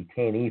and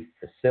detainee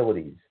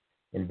facilities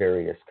in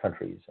various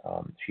countries.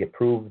 She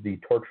approved the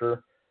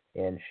torture,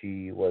 and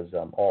she was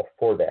all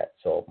for that.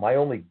 So my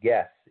only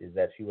guess is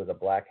that she was a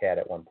black hat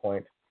at one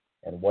point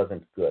and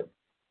wasn't good.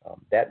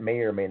 That may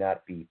or may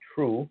not be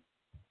true.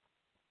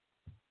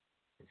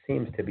 It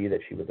seems to be that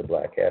she was a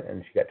black hat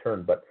and she got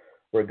turned. But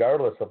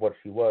regardless of what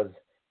she was,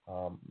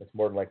 it's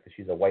more than likely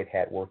she's a white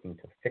hat working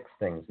to fix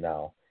things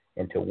now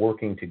and to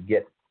working to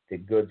get the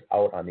goods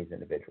out on these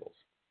individuals.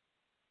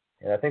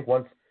 And I think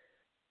once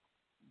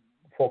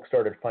folks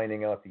started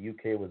finding out the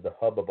UK was the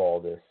hub of all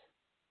this,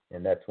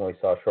 and that's when we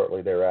saw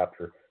shortly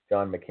thereafter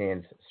John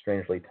McCain's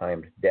strangely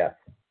timed death.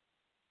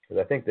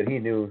 Because I think that he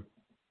knew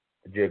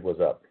the jig was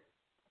up.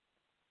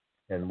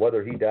 And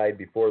whether he died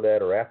before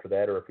that or after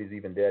that, or if he's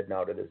even dead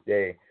now to this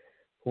day,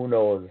 who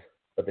knows?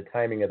 But the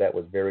timing of that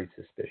was very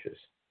suspicious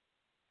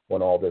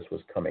when all this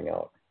was coming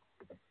out.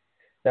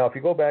 Now, if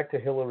you go back to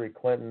Hillary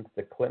Clinton,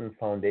 the Clinton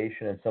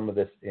Foundation, and some of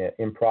this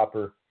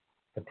improper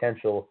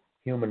potential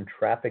human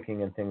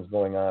trafficking and things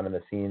going on in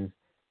the scenes,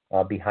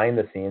 behind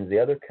the scenes, the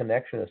other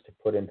connection is to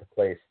put into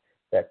place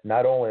that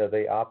not only are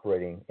they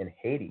operating in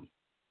Haiti,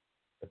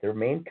 but their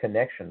main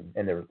connection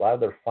and a lot of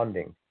their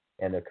funding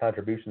and their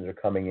contributions are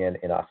coming in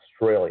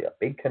Australia.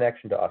 Big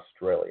connection to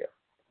Australia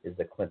is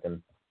the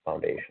Clinton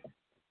Foundation.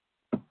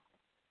 So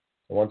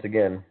once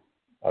again,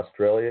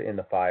 Australia in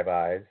the Five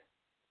Eyes,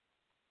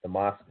 the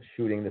mosque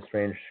shooting, the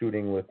strange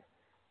shooting with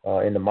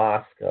in the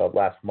mosque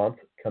last month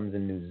comes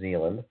in New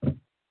Zealand.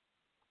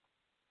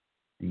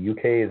 The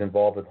UK is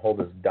involved with all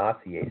this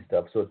dossier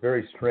stuff, so it's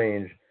very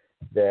strange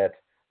that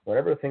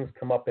whenever things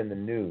come up in the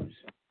news,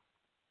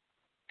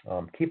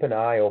 keep an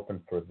eye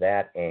open for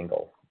that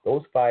angle.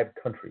 Those 5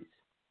 countries.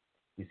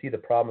 You see the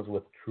problems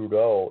with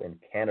Trudeau in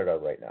Canada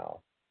right now.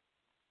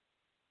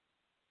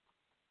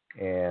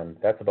 And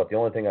that's about the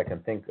only thing I can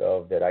think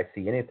of that I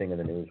see anything in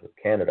the news with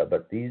Canada.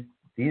 But these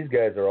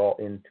guys are all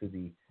into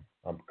the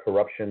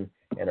corruption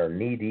and are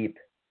knee-deep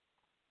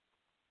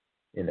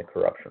in the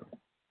corruption.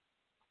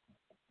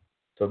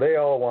 So they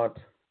all want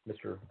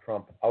Mr.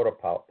 Trump out of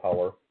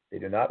power. They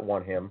do not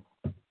want him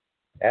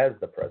as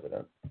the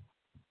president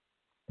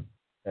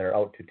and are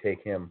out to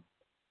take him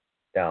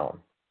down.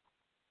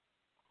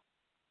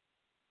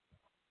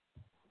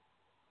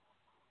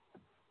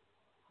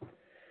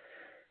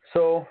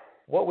 So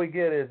what we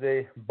get is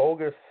a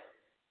bogus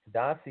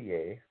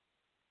dossier.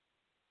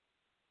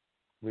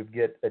 We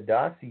get a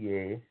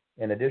dossier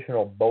and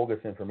additional bogus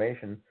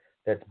information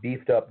that's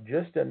beefed up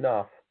just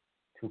enough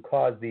to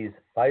cause these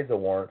FISA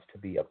warrants to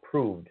be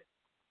approved,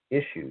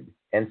 issued,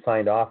 and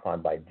signed off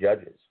on by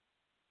judges.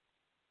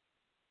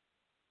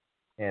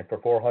 And for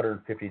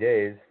 450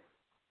 days,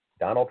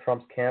 Donald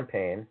Trump's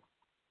campaign,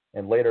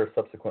 and later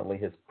subsequently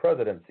his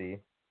presidency,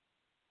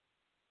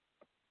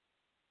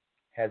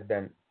 has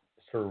been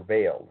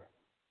surveilled.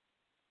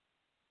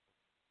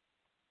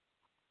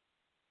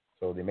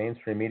 So the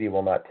mainstream media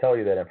will not tell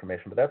you that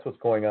information, but that's what's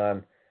going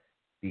on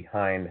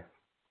behind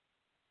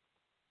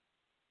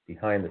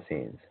the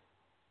scenes.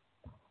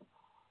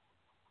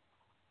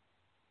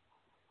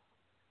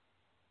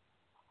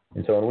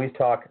 And so when we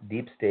talk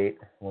deep state,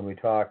 when we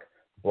talk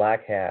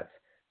black hats,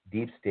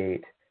 deep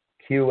state,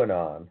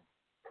 QAnon,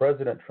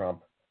 President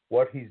Trump,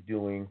 what he's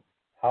doing,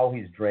 how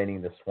he's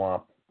draining the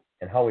swamp,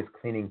 and how he's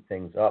cleaning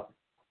things up,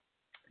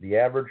 the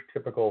average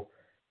typical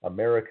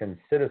American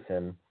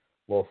citizen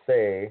will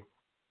say,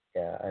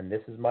 and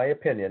this is my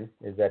opinion,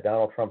 is that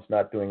Donald Trump's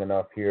not doing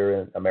enough here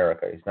in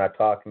America. He's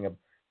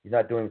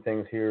not doing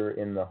things here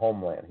in the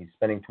homeland. He's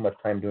spending too much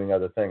time doing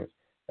other things.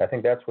 I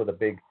think that's where the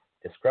big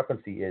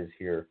discrepancy is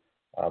here.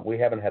 We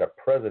haven't had a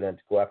president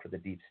go after the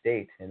deep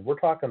state, and we're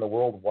talking the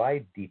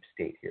worldwide deep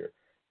state here.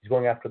 He's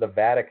going after the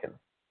Vatican.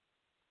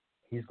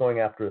 He's going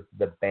after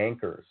the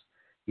bankers.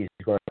 He's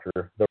going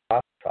after the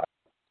Rothschilds.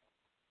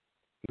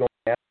 He's going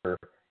after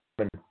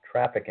human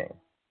trafficking.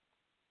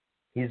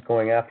 He's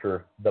going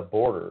after the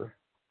border,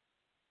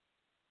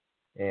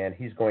 and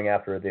he's going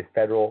after the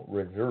Federal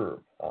Reserve.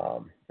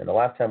 And the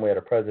last time we had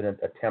a president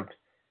attempt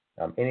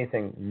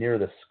anything near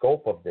the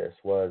scope of this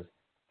was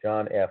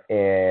John F.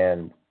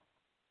 And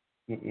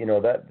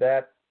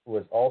that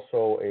was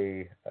also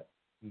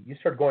you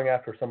start going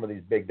after some of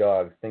these big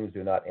dogs, things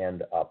do not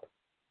end up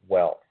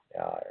well.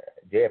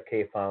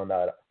 JFK found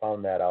that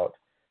out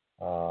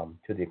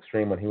to the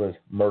extreme when he was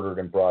murdered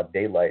in broad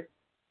daylight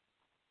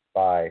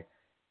by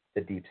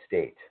the deep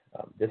state.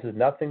 This has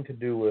nothing to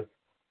do with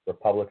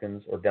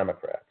Republicans or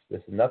Democrats.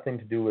 This has nothing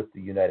to do with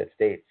the United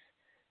States.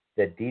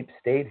 The deep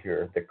state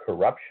here, the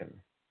corruption,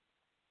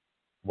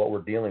 what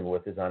we're dealing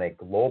with is on a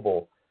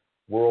global,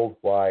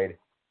 worldwide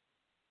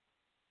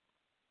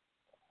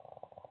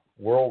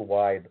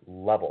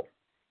level.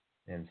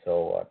 And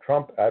so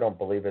Trump, I don't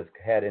believe, has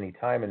had any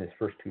time in his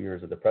first 2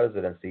 years of the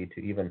presidency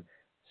to even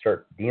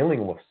start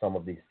dealing with some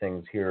of these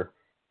things here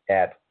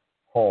at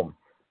home.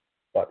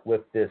 But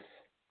with this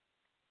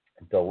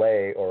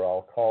delay, or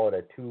I'll call it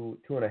a two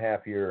and a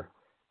half year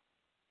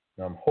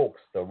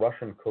hoax, the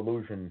Russian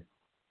collusion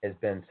has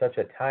been such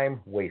a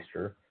time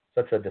waster,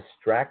 such a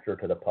distractor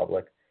to the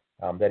public,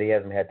 that he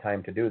hasn't had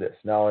time to do this.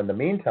 Now, in the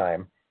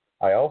meantime,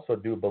 I also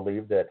do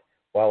believe that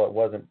while it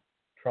wasn't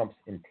Trump's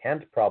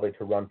intent probably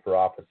to run for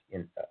office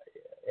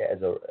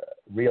as a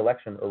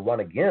re-election or run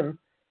again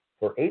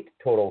for 8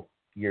 total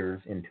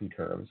years in 2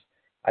 terms,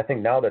 I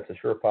think now that's a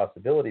sure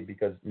possibility,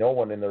 because no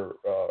one in their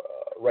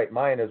right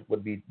mind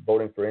would be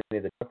voting for any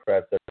of the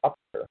Democrats that are up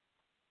there.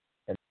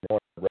 And no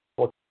one on the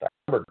Republican side.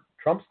 Remember,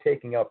 Trump's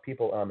taking out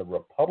people on the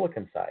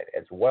Republican side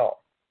as well.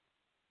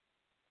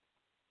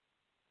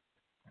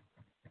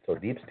 So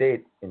deep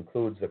state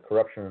includes the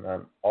corruption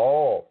on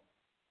all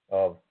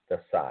of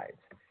the sides.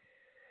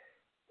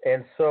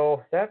 And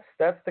so that's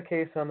the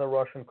case on the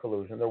Russian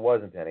collusion. There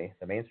wasn't any.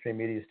 The mainstream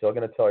media is still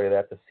going to tell you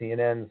that. The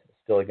CNN's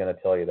still going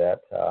to tell you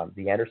that.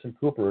 The Anderson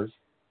Coopers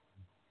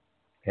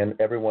and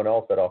everyone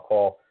else that I'll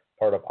call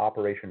part of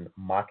Operation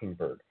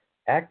Mockingbird,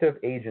 active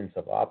agents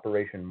of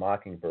Operation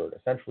Mockingbird,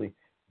 essentially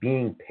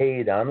being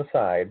paid on the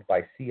side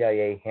by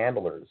CIA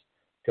handlers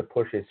to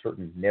push a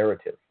certain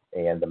narrative.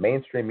 And the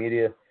mainstream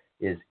media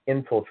is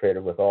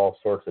infiltrated with all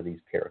sorts of these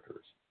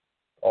characters.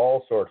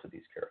 All sorts of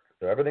these characters.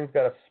 So everything's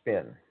got a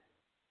spin.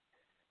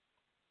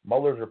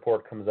 Mueller's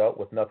report comes out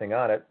with nothing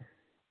on it,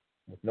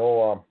 with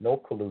no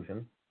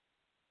collusion,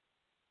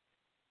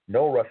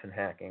 no Russian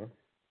hacking,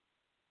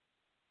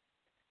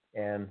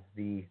 and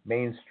the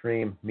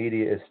mainstream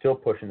media is still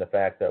pushing the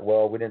fact that,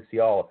 well, we didn't see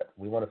all of it.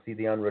 We want to see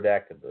the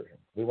unredacted version.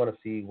 We want to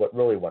see what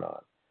really went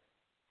on.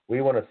 We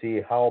want to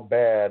see how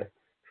bad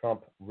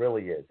Trump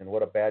really is and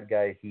what a bad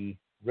guy he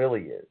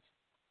really is.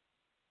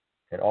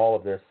 And all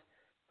of this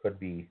could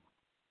be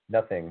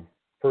nothing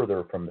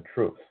further from the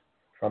truth.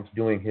 Trump's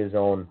doing his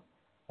own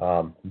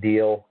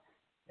deal,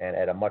 and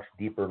at a much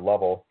deeper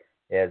level.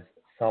 As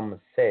some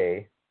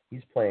say,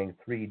 he's playing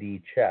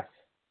 3D chess,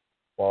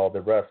 while the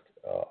rest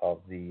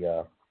of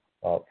the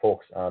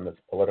folks on this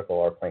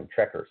political are playing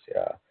checkers.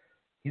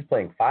 He's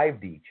playing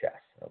 5D chess.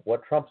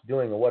 What Trump's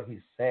doing and what he's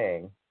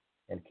saying,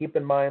 and keep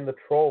in mind the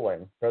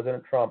trolling.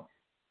 President Trump,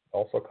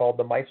 also called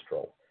the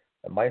Maestro.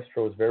 The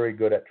Maestro is very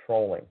good at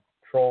trolling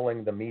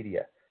the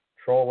media,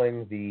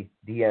 trolling the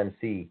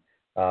DNC,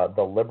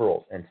 the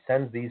liberals, and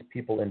sends these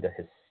people into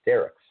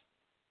hysterics.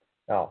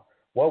 Now,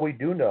 what we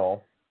do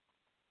know,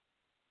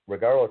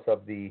 regardless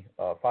of the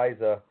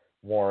FISA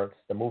warrants,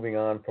 the moving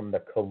on from the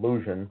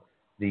collusion,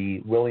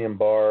 the William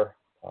Barr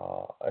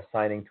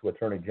assigning to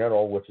Attorney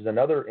General, which is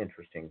another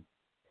interesting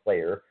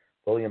player.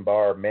 William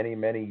Barr, many,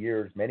 many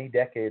years, many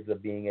decades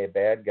of being a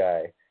bad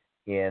guy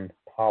in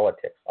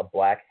politics, a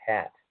black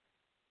hat.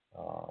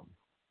 Um,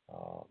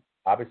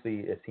 Obviously,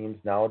 it seems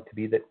now to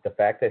be that the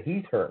fact that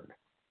he turned.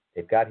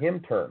 They've got him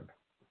turned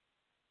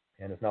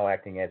and is now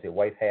acting as a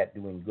white hat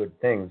doing good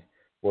things,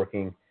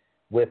 working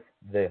with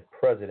the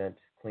president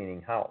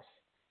cleaning house.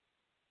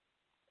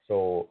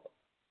 So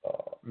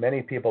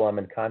many people I'm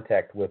in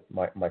contact with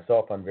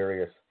myself on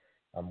various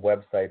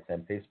websites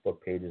and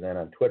Facebook pages and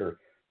on Twitter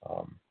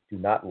do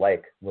not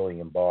like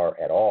William Barr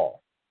at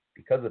all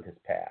because of his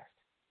past.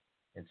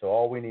 And so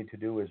all we need to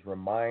do is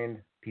remind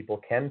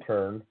people can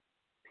turn,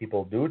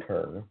 people do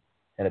turn,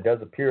 and it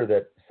does appear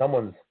that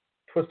someone's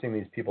twisting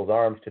these people's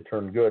arms to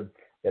turn good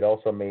that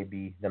also may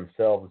be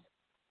themselves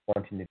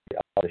wanting to get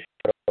out of the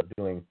shadow of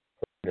doing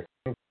horrendous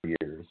things for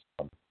years.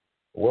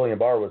 William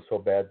Barr was so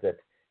bad that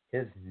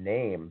his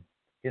name,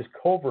 his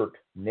covert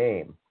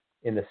name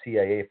in the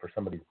CIA for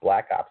some of these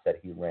black ops that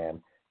he ran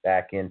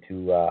back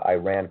into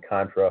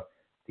Iran-Contra,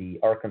 the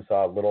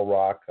Arkansas Little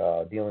Rock,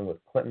 dealing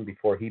with Clinton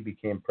before he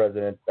became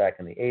president back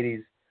in the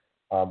 80s,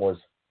 was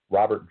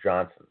Robert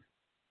Johnson.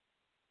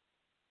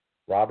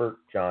 Robert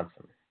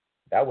Johnson.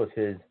 That was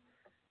his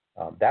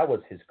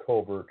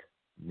covert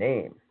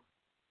name,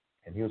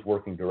 and he was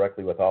working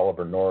directly with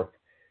Oliver North,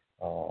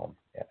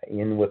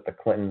 in with the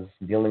Clintons,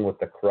 dealing with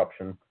the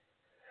corruption,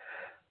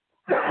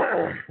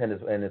 and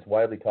is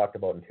widely talked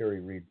about in Terry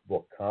Reid's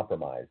book,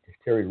 Compromised.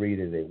 Terry Reid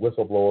is a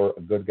whistleblower,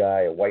 a good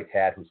guy, a white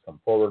hat who's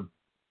come forward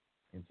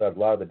inside a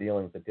lot of the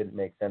dealings that didn't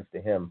make sense to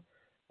him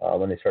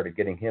when they started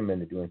getting him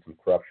into doing some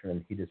corruption,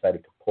 and he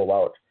decided to pull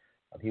out.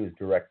 He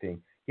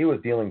was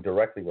dealing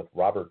directly with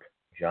Robert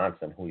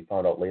Johnson, who we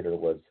found out later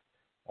was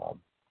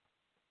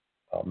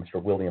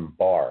Mr. William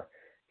Barr.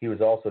 He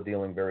was also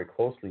dealing very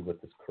closely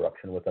with this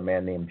corruption with a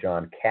man named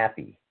John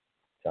Cathey.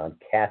 John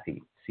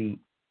Cathey,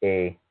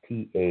 Cathey.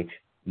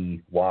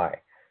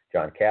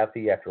 John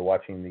Cathey, after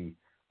watching the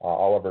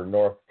Oliver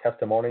North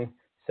testimony,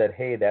 said,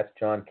 "Hey, that's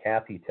John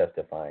Cathey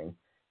testifying."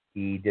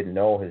 He didn't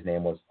know his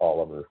name was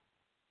Oliver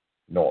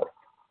North.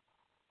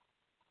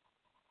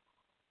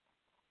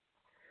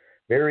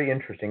 Very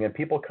interesting, and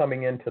people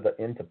coming into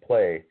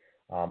play.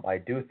 I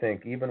do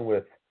think even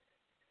with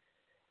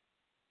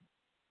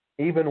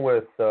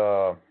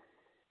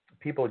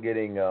people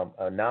getting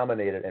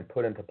nominated and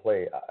put into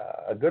play,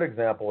 a good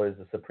example is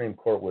the Supreme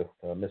Court with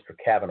Mr.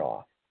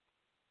 Kavanaugh.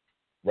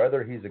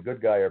 Whether he's a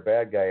good guy or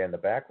bad guy in the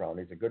background,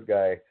 he's a good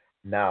guy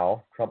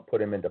now. Trump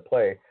put him into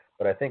play,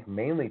 but I think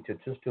mainly to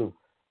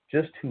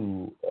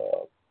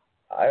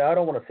I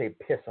don't want to say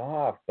piss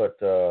off, but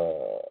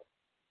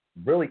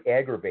really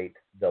aggravate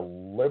the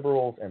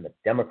liberals and the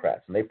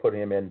Democrats. And they put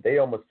him in. They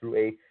almost threw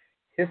a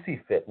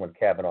hissy fit when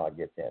Kavanaugh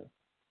gets in.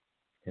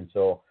 And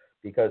so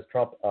because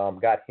Trump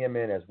got him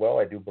in as well,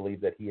 I do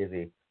believe that he is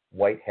a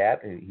white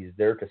hat. He's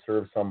there to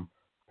serve some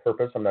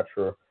purpose. I'm not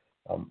sure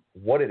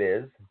what it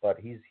is, but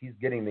he's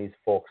getting these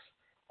folks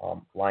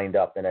lined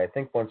up. And I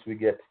think once we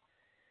get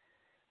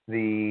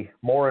the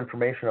more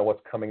information on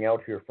what's coming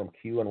out here from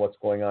Q and what's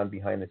going on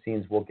behind the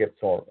scenes, we'll get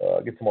some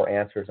more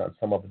answers on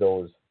some of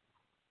those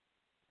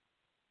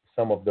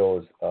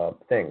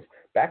things.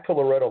 Back to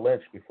Loretta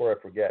Lynch before I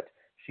forget.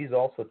 She's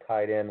also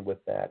tied in with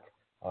that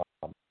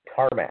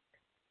tarmac.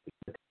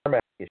 The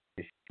tarmac issue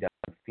down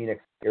in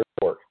Phoenix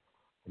Airport.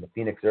 In the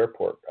Phoenix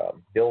Airport,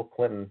 Bill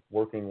Clinton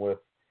working with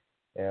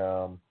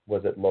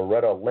was it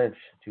Loretta Lynch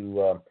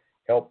to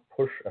help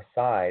push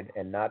aside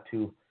and not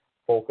to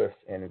focus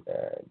and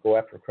go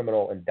after a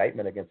criminal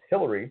indictment against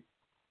Hillary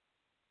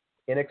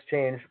in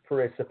exchange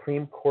for a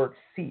Supreme Court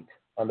seat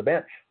on the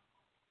bench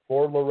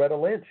for Loretta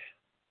Lynch.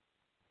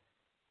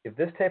 If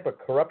this type of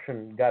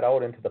corruption got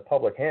out into the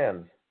public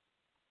hands,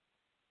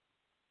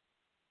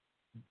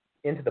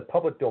 into the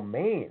public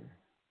domain,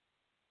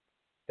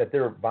 that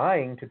they're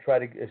vying to try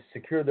to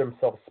secure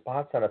themselves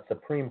spots on a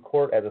Supreme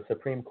Court as a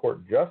Supreme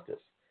Court justice,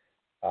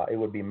 it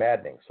would be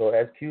maddening. So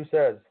as Q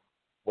says,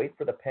 wait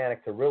for the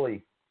panic to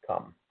really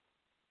come.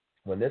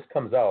 When this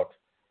comes out,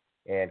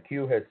 and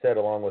Q has said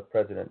along with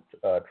President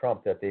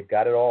Trump that they've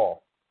got it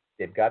all.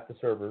 They've got the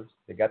servers,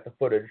 they've got the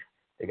footage,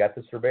 they got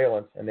the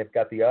surveillance, and they've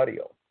got the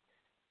audio.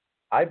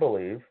 I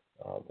believe,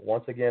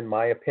 once again,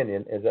 my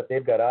opinion is that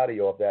they've got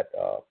audio of that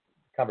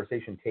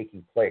conversation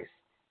taking place,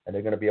 and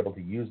they're going to be able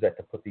to use that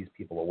to put these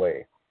people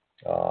away.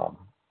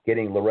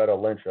 Getting Loretta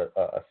Lynch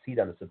a seat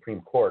on the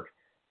Supreme Court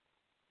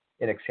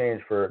in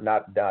exchange for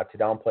not to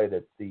downplay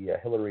that the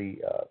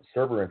Hillary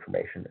server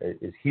information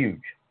is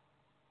huge.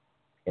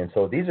 And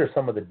so these are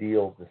some of the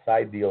deals, the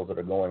side deals that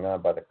are going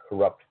on by the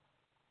corrupt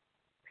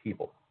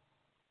people.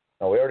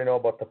 Now, we already know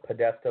about the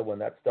Podesta. When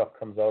that stuff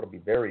comes out, it'll be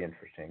very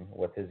interesting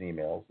with his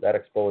emails. That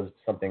exposed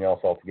something else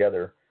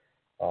altogether,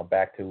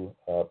 back to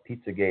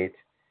Pizzagate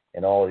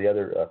and all the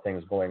other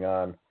things going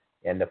on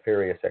and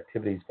nefarious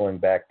activities going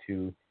back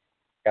to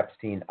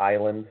Epstein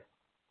Island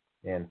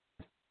and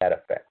that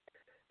effect.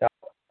 Now,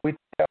 we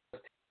tie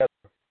this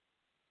together.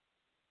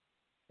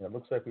 It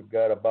looks like we've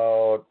got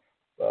about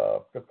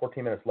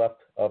 14 minutes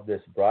left of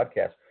this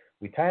broadcast.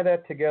 We tie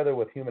that together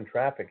with human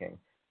trafficking.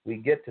 We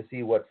get to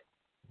see what's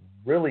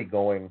really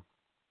going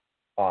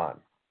on.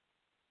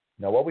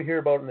 Now, what we hear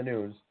about in the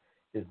news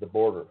is the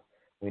border.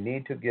 We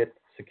need to get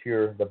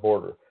secure the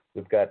border.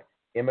 We've got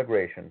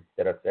immigration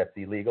that's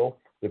illegal.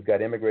 We've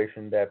got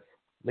immigration that's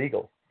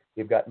legal.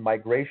 We've got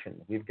migration.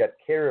 We've got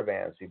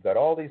caravans. We've got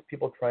all these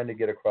people trying to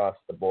get across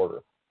the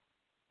border.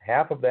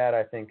 Half of that,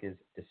 I think, is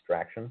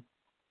distraction.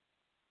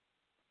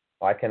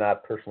 I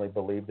cannot personally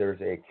believe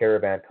there's a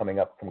caravan coming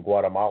up from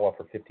Guatemala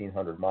for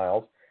 1,500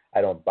 miles.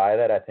 I don't buy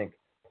that. I think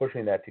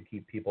pushing that to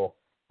keep people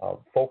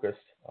focused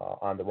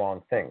on the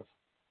wrong things.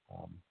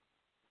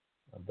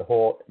 The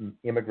whole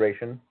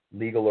immigration,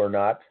 legal or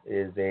not,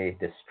 is a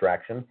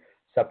distraction.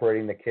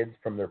 Separating the kids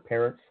from their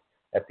parents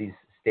at these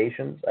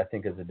stations, I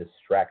think, is a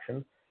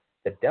distraction.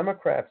 The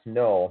Democrats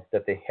know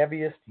that the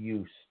heaviest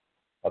use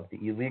of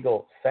the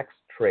illegal sex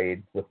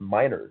trade with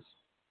minors,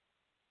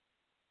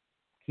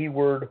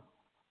 keyword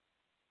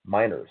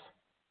minors,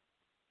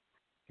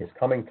 is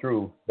coming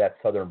through that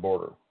southern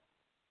border.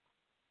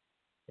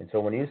 And so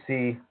when you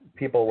see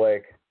people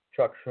like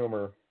Chuck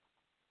Schumer,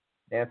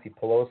 Nancy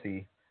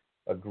Pelosi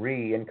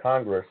agree in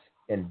Congress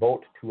and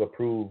vote to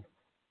approve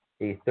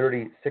a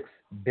 $36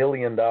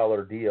 billion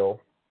deal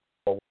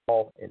for a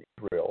wall in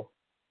Israel,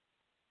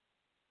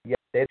 yet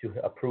they to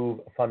approve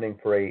funding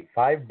for a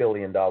 $5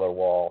 billion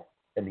wall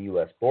in the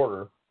U.S.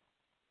 border,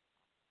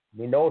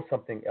 we know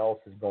something else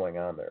is going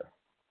on there.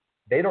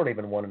 They don't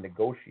even want to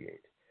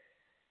negotiate.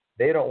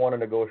 They don't want to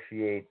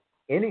negotiate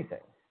anything.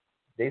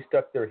 They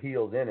stuck their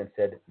heels in and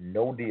said,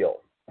 no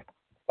deal.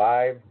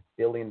 $5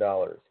 billion.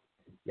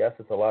 Yes,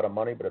 it's a lot of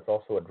money, but it's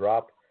also a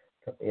drop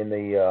in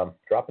the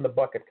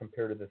bucket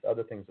compared to this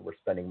other things that we're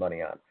spending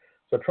money on.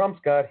 So Trump's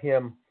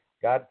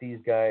got these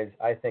guys,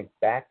 I think,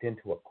 backed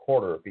into a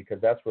corner because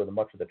that's where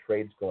much of the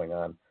trade's going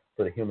on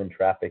for the human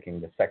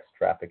trafficking, the sex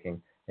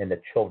trafficking, and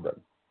the children.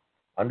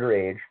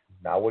 Underage,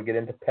 now we'll get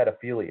into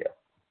pedophilia,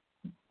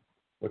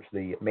 which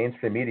the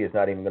mainstream media is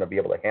not even going to be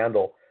able to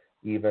handle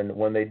even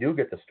when they do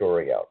get the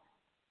story out.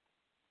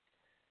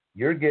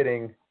 You're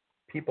getting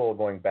people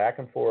going back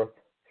and forth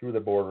through the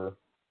border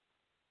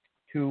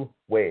two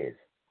ways.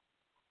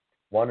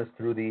 One is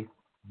through the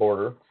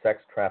border,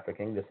 sex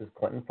trafficking. This is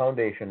Clinton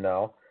Foundation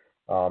now.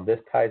 This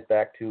ties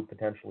back to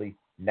potentially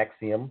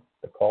NXIVM,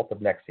 the cult of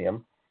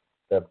NXIVM,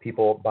 the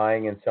people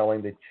buying and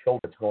selling the children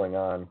that's going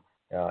on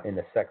in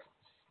the sex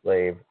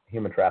slave,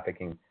 human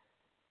trafficking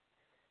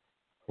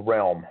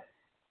realm.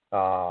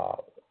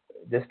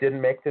 This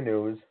didn't make the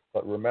news,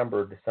 but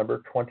remember,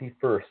 December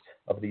 21st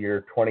of the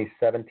year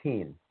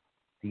 2017,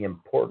 the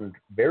important,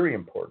 very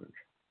important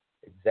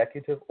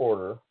executive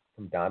order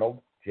from Donald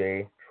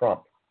J.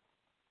 Trump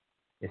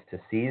is to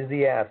seize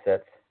the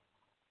assets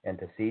and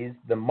to seize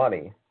the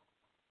money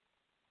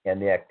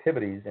and the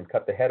activities and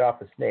cut the head off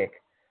the snake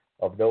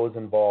of those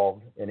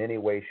involved in any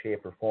way,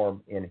 shape, or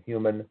form in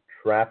human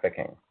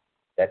trafficking.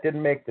 That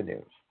didn't make the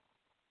news.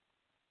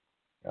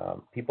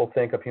 People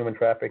think of human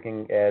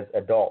trafficking as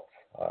adults,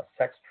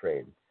 sex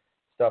trade,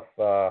 stuff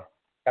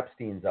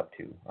Epstein's up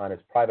to on his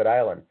private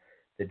island.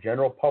 The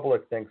general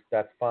public thinks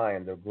that's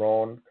fine. They're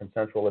grown,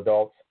 consensual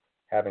adults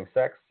having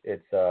sex.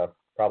 It's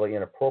probably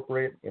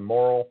inappropriate,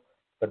 immoral,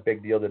 but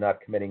big deal. They're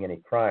not committing any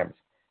crimes.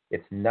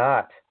 It's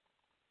not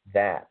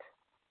that.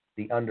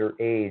 The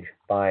underage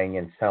buying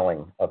and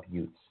selling of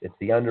youths. It's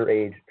the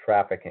underage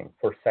trafficking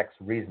for sex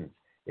reasons.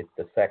 It's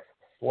the sex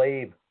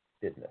slave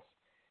business.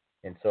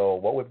 And so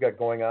what we've got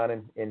going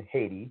on in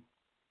Haiti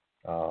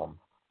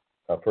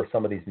for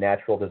some of these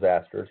natural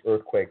disasters,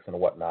 earthquakes and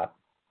whatnot,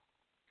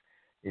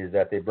 is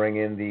that they bring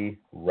in the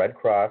Red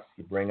Cross,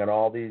 you bring in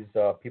all these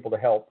people to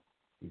help,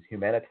 these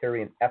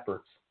humanitarian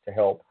efforts to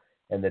help,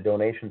 and the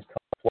donations come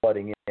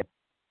flooding in.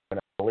 And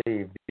I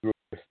believe the group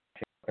is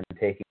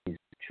taking these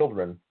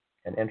children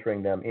and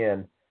entering them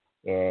in,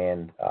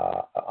 and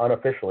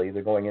unofficially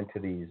they're going into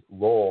these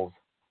roles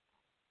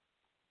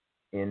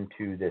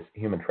into this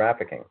human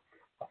trafficking.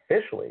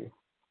 Officially,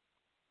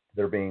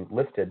 they're being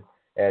listed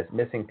as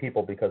missing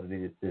people because of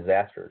these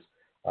disasters,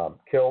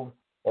 killed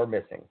or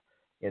missing.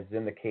 It's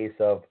in the case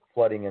of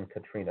flooding in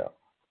Katrina,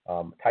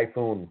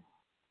 typhoon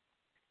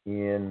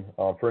in,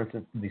 for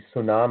instance, the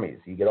tsunamis.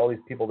 You get all these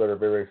people that are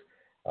very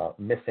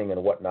missing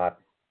and whatnot,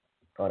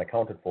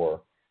 unaccounted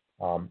for.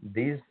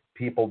 These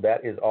people,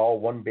 that is all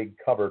one big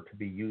cover to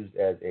be used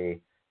as a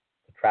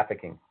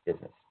trafficking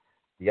business.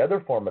 The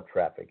other form of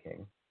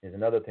trafficking is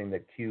another thing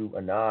that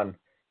QAnon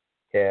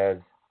has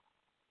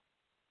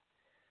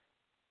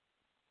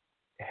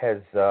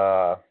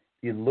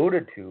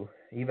alluded to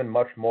even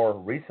much more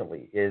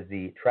recently, is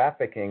the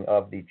trafficking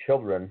of the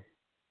children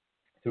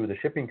through the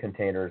shipping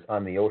containers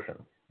on the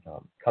ocean,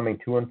 coming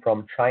to and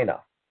from China.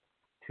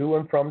 To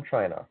and from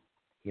China.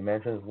 He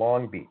mentions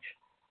Long Beach,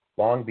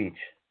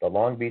 the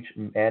Long Beach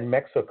and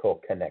Mexico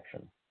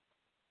connection.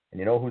 And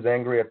you know who's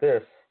angry at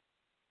this?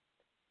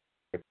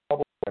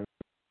 Republican,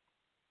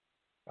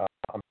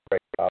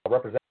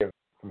 representative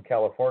from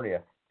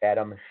California,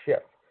 Adam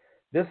Schiff.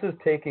 This is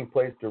taking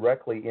place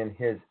directly in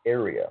his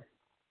area.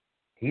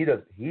 He's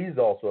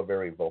also a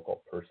very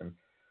vocal person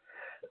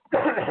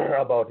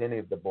about any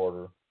of the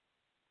border,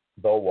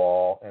 the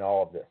wall, and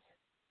all of this.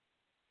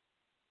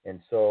 And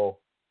so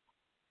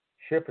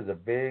Schiff is a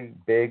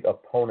big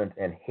opponent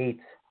and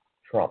hates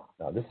Trump.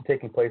 Now, this is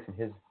taking place in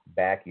his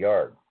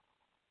backyard.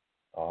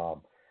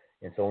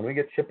 And so when we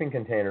get shipping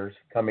containers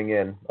coming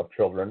in of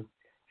children,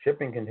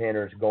 shipping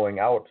containers going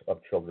out of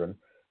children,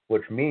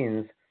 which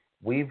means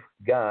we've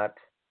got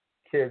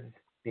kids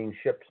being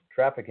shipped,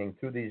 trafficking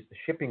through these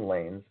shipping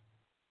lanes,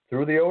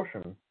 through the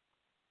ocean.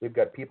 We've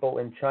got people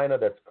in China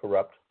that's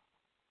corrupt,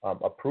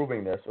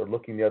 approving this or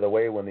looking the other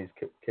way when these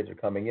kids are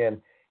coming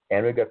in.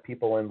 And we've got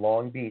people in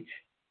Long Beach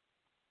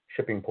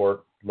shipping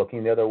port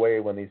looking the other way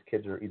when these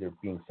kids are either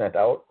being sent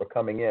out or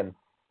coming in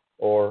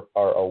or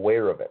are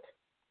aware of it.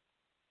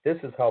 This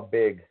is how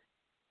big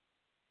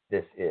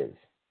this is.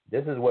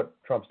 This is what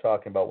Trump's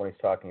talking about when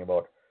he's talking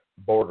about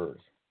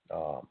borders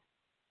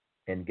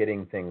and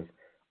getting things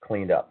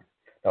cleaned up.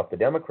 Now, if the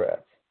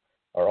Democrats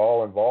are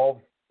all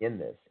involved in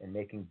this and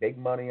making big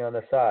money on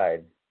the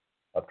side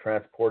of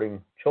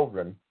transporting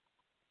children,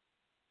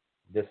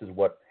 this is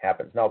what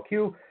happens. Now,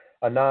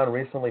 QAnon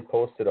recently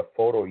posted a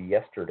photo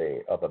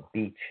yesterday of a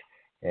beach,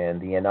 and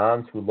the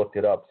Anons who looked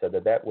it up said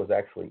that that was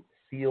actually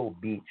Seal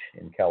Beach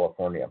in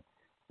California,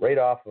 right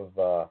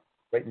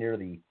near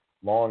the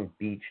Long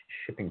Beach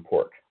shipping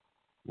port,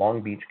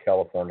 Long Beach,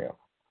 California.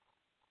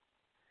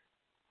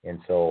 And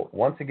so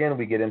once again,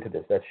 we get into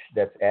this.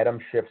 That's Adam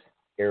Schiff's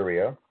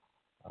area.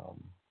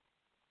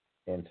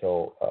 And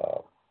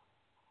so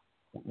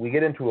we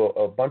get into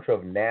a bunch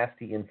of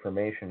nasty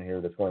information here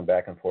that's going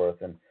back and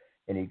forth, and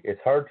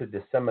it's hard to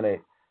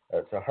disseminate,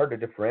 it's hard to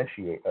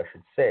differentiate, I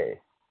should say,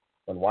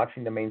 when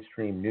watching the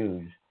mainstream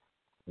news,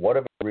 what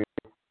of it is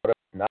real, what of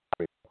it is not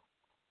real,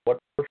 what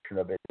portion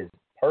of it is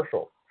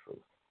partial truth.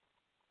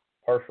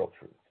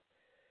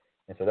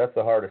 And so that's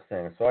the hardest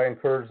thing. So I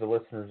encourage the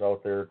listeners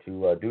out there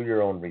to do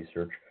your own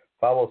research,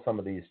 follow some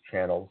of these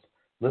channels,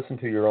 listen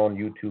to your own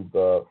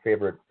YouTube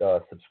favorite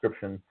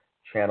subscription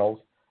channels.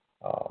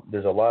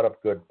 There's a lot of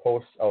good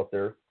posts out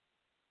there.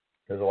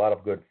 There's a lot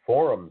of good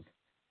forums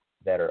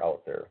that are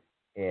out there.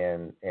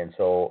 And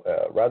so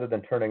rather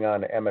than turning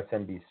on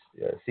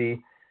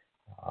MSNBC,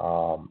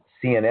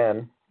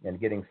 CNN, and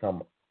getting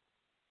some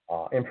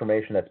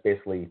information that's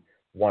basically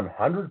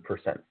 100%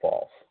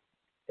 false,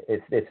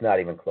 it's not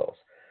even close.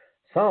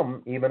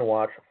 Some even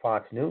watch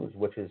Fox News,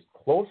 which is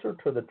closer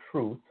to the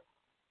truth,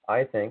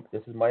 I think,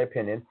 this is my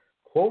opinion,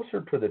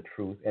 closer to the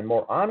truth and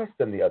more honest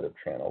than the other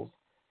channels.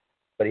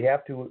 But you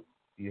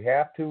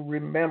have to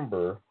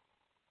remember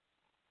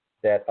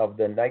that of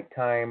the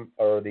nighttime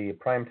or the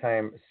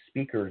primetime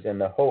speakers and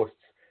the hosts,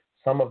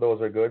 some of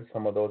those are good,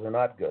 some of those are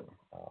not good.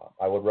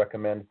 I would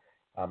recommend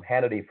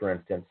Hannity, for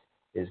instance,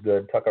 is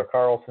good. Tucker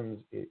Carlson's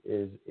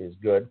is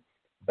good,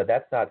 but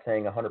that's not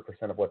saying 100%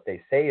 of what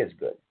they say is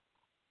good.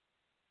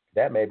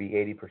 That may be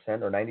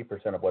 80% or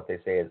 90% of what they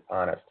say is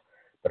honest.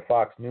 But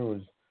Fox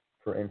News,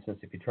 for instance,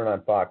 if you turn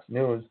on Fox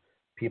News,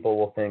 people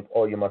will think,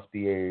 oh, you must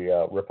be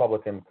a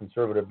Republican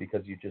conservative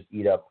because you just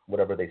eat up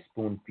whatever they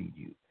spoon feed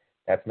you.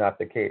 That's not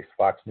the case.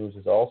 Fox News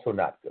is also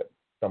not good.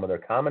 Some of their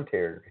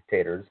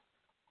commentators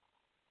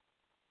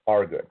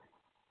are good.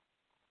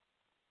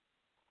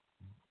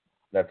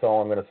 That's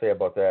all I'm going to say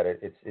about that.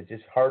 It's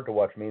just hard to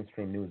watch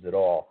mainstream news at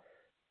all,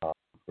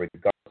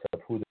 regardless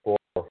of who they're for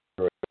or who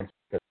they're against,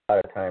 because a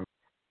lot of times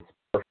it's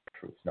partial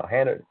truths. Now,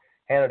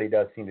 Hannity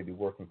does seem to be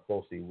working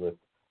closely with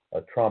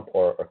Trump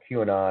or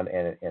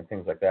QAnon and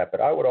things like that, but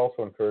I would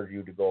also encourage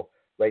you to go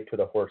right to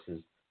the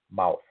horse's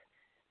mouth.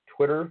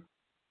 Twitter,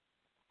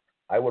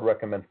 I would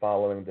recommend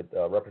following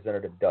the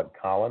Representative Doug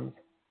Collins.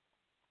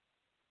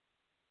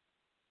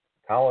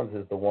 Collins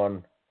is the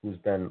one who's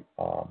been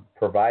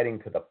providing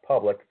to the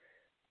public,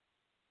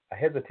 I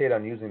hesitate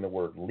on using the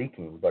word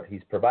leaking, but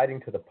he's providing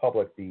to the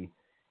public the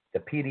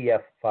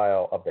PDF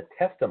file of the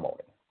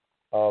testimony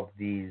of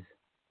these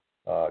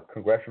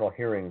congressional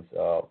hearings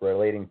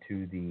relating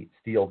to the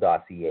Steele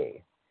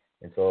dossier.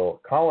 And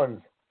so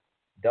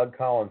Doug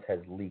Collins has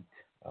leaked,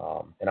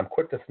 and I'm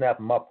quick to snap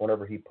them up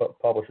whenever he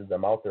publishes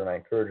them out there, and I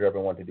encourage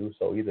everyone to do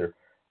so either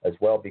as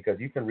well, because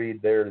you can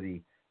read there the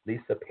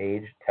Lisa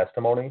Page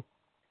testimony.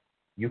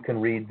 You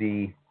can read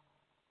the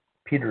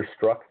Peter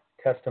Strzok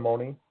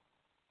testimony.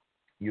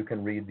 You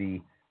can read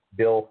the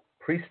Bill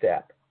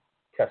Priestap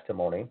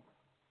testimony.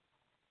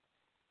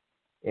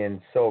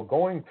 And so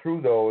going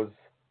through those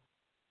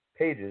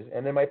pages,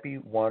 and they might be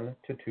 1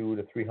 to 2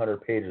 to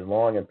 300 pages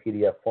long in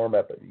PDF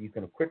format, but you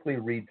can quickly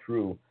read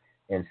through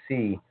and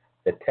see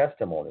the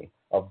testimony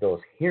of those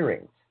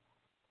hearings,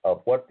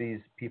 of what these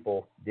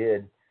people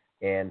did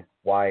and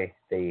why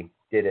they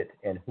did it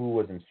and who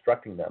was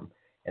instructing them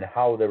and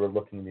how they were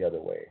looking the other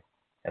way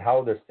and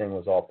how this thing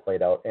was all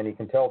played out. And you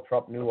can tell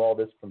Trump knew all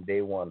this from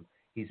day one.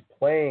 He's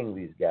playing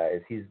these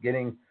guys. He's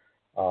getting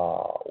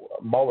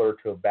Mueller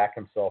to back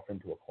himself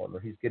into a corner.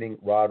 He's getting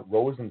Rod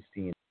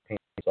Rosenstein to paint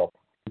himself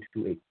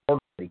into a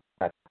corner that he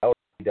cannot out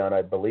done,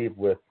 I believe,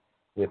 with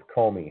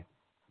Comey,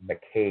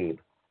 McCabe,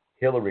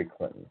 Hillary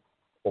Clinton,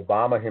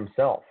 Obama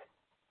himself.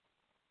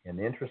 And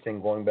the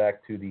interesting, going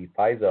back to the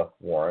FISA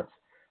warrants,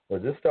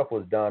 was this stuff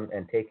was done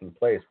and taking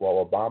place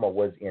while Obama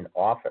was in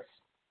office.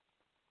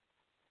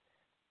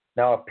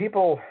 Now, if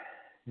people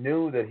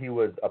knew that he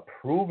was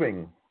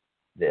approving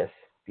this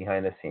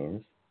behind the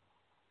scenes,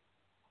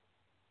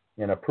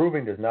 And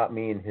approving does not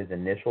mean his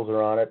initials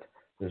are on it.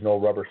 There's no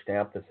rubber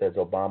stamp that says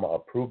Obama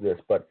approved this,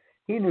 but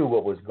he knew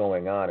what was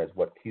going on, is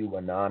what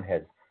QAnon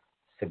has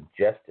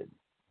suggested.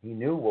 He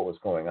knew what was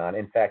going on.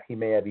 In fact, he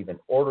may have even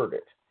ordered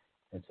it.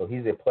 And so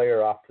he's a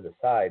player off to the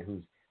side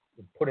who's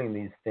putting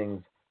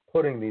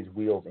these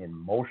wheels in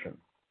motion.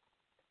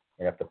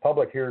 And if the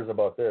public hears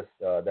about this,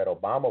 that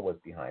Obama was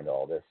behind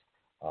all this,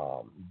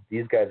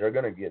 these guys are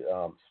going to get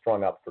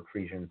strung up for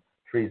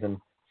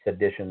treason,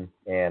 sedition,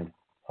 and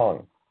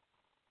hung.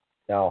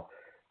 Now,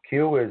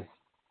 Q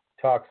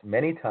talks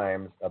many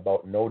times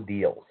about no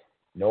deals.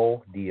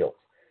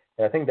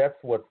 And I think that's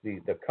what's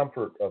the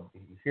comfort of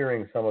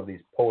hearing some of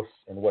these posts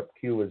and what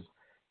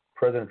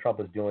President Trump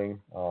is doing,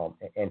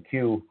 and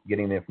Q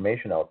getting the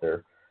information out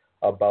there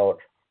about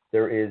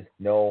there is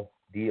no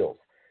deals.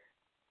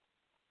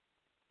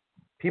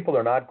 People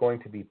are not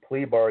going to be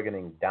plea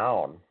bargaining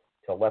down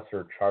to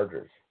lesser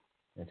charges.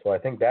 And so I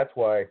think that's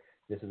why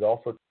this is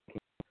also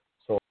taking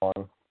so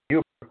long.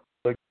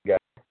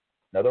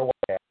 Another one.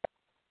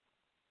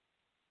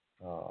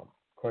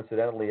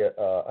 Coincidentally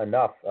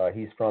enough,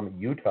 he's from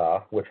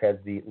Utah, which has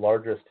the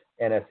largest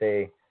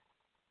NSA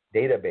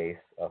database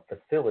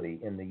facility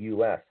in the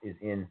U.S. is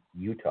in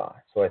Utah.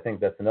 So I think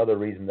that's another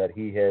reason that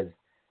he has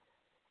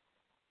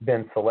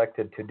been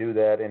selected to do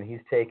that. And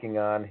he's taking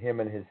on, him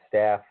and his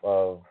staff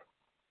of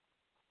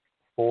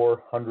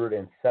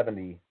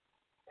 470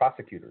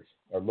 prosecutors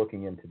are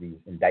looking into these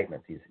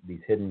indictments,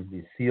 these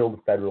sealed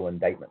federal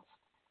indictments.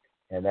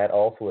 And that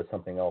also is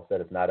something else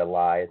that is not a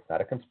lie. It's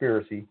not a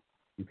conspiracy.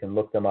 You can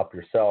look them up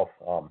yourself.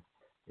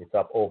 It's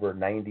up over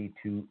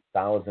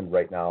 92,000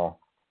 right now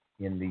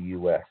in the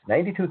U.S.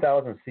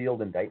 92,000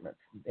 sealed indictments.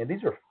 And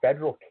these are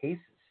federal cases.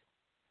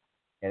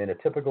 And in a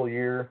typical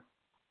year,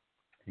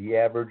 the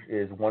average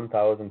is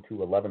 1,000 to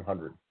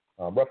 1,100.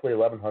 Roughly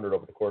 1,100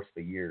 over the course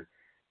of a year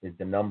is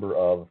the number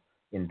of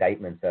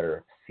indictments that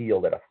are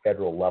sealed at a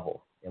federal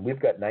level. And we've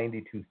got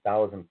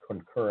 92,000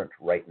 concurrent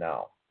right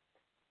now.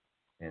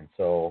 And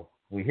so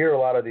we hear a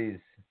lot of these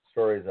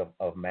stories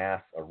of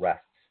mass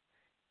arrests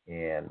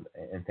and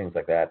things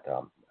like that.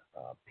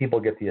 People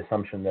get the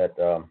assumption that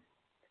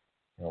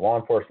law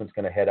enforcement's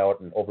going to head out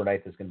and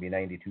overnight there's going to be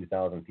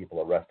 92,000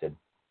 people arrested.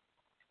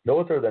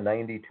 Those are the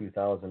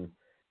 92,000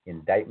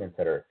 indictments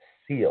that are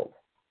sealed.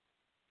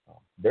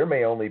 There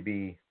may only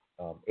be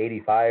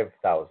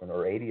 85,000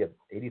 or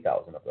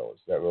 80,000 of those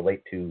that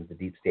relate to the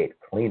deep state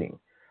cleaning.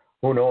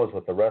 Who knows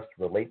what the rest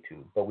relate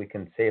to, but we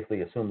can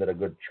safely assume that a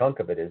good chunk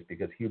of it is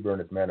because Huber and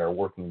his men are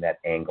working that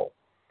angle.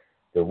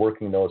 They're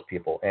working those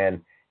people.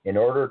 And in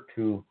order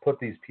to put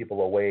these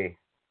people away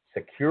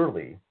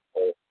securely,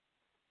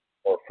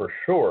 or for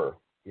sure,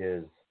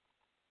 is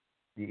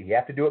you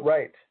have to do it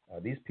right.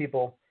 These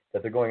people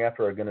that they're going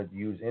after are going to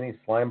use any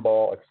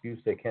slimeball excuse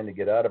they can to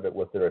get out of it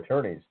with their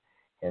attorneys.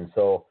 And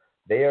so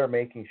they are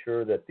making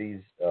sure that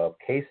these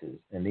cases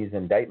and these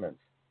indictments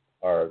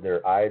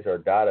their I's are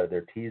dotted,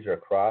 their T's are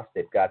crossed,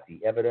 they've got the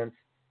evidence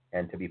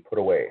and to be put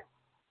away.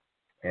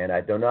 And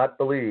I do not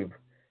believe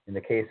in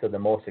the case of the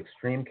most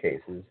extreme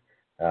cases,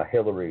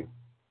 Hillary,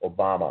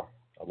 Obama,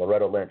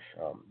 Loretta Lynch,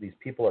 these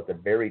people at the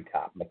very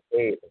top,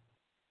 McCabe,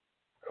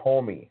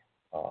 Comey,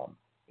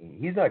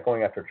 he's not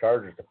going after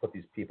charges to put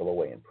these people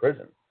away in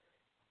prison.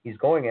 He's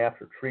going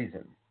after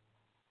treason.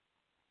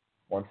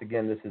 Once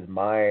again, this is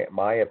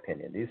my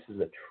opinion. This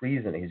is a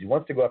treason. He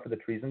wants to go after the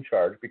treason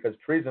charge because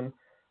treason,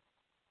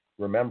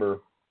 remember,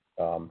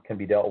 can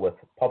be dealt with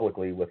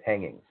publicly with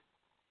hangings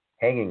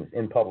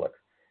in public.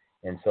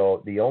 And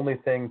so the only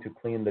thing to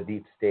clean the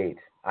deep state,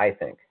 I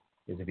think,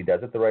 is if he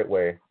does it the right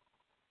way,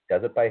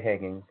 does it by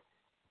hangings,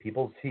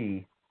 people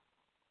see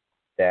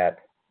that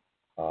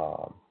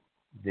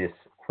this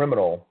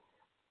criminal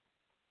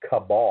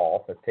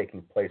cabal that's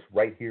taking place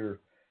right here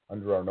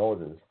under our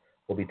noses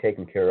will be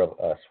taken care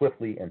of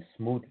swiftly and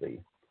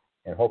smoothly,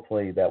 and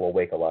hopefully that will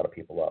wake a lot of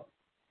people up.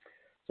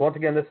 So once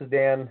again, this is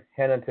Dan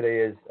Hennon.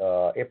 Today is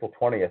April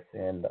 20th,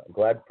 and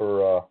glad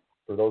for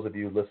those of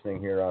you listening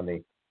here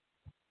on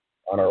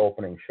our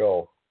opening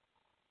show.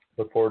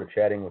 Look forward to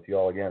chatting with you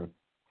all again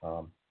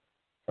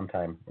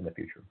sometime in the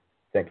future.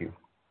 Thank you.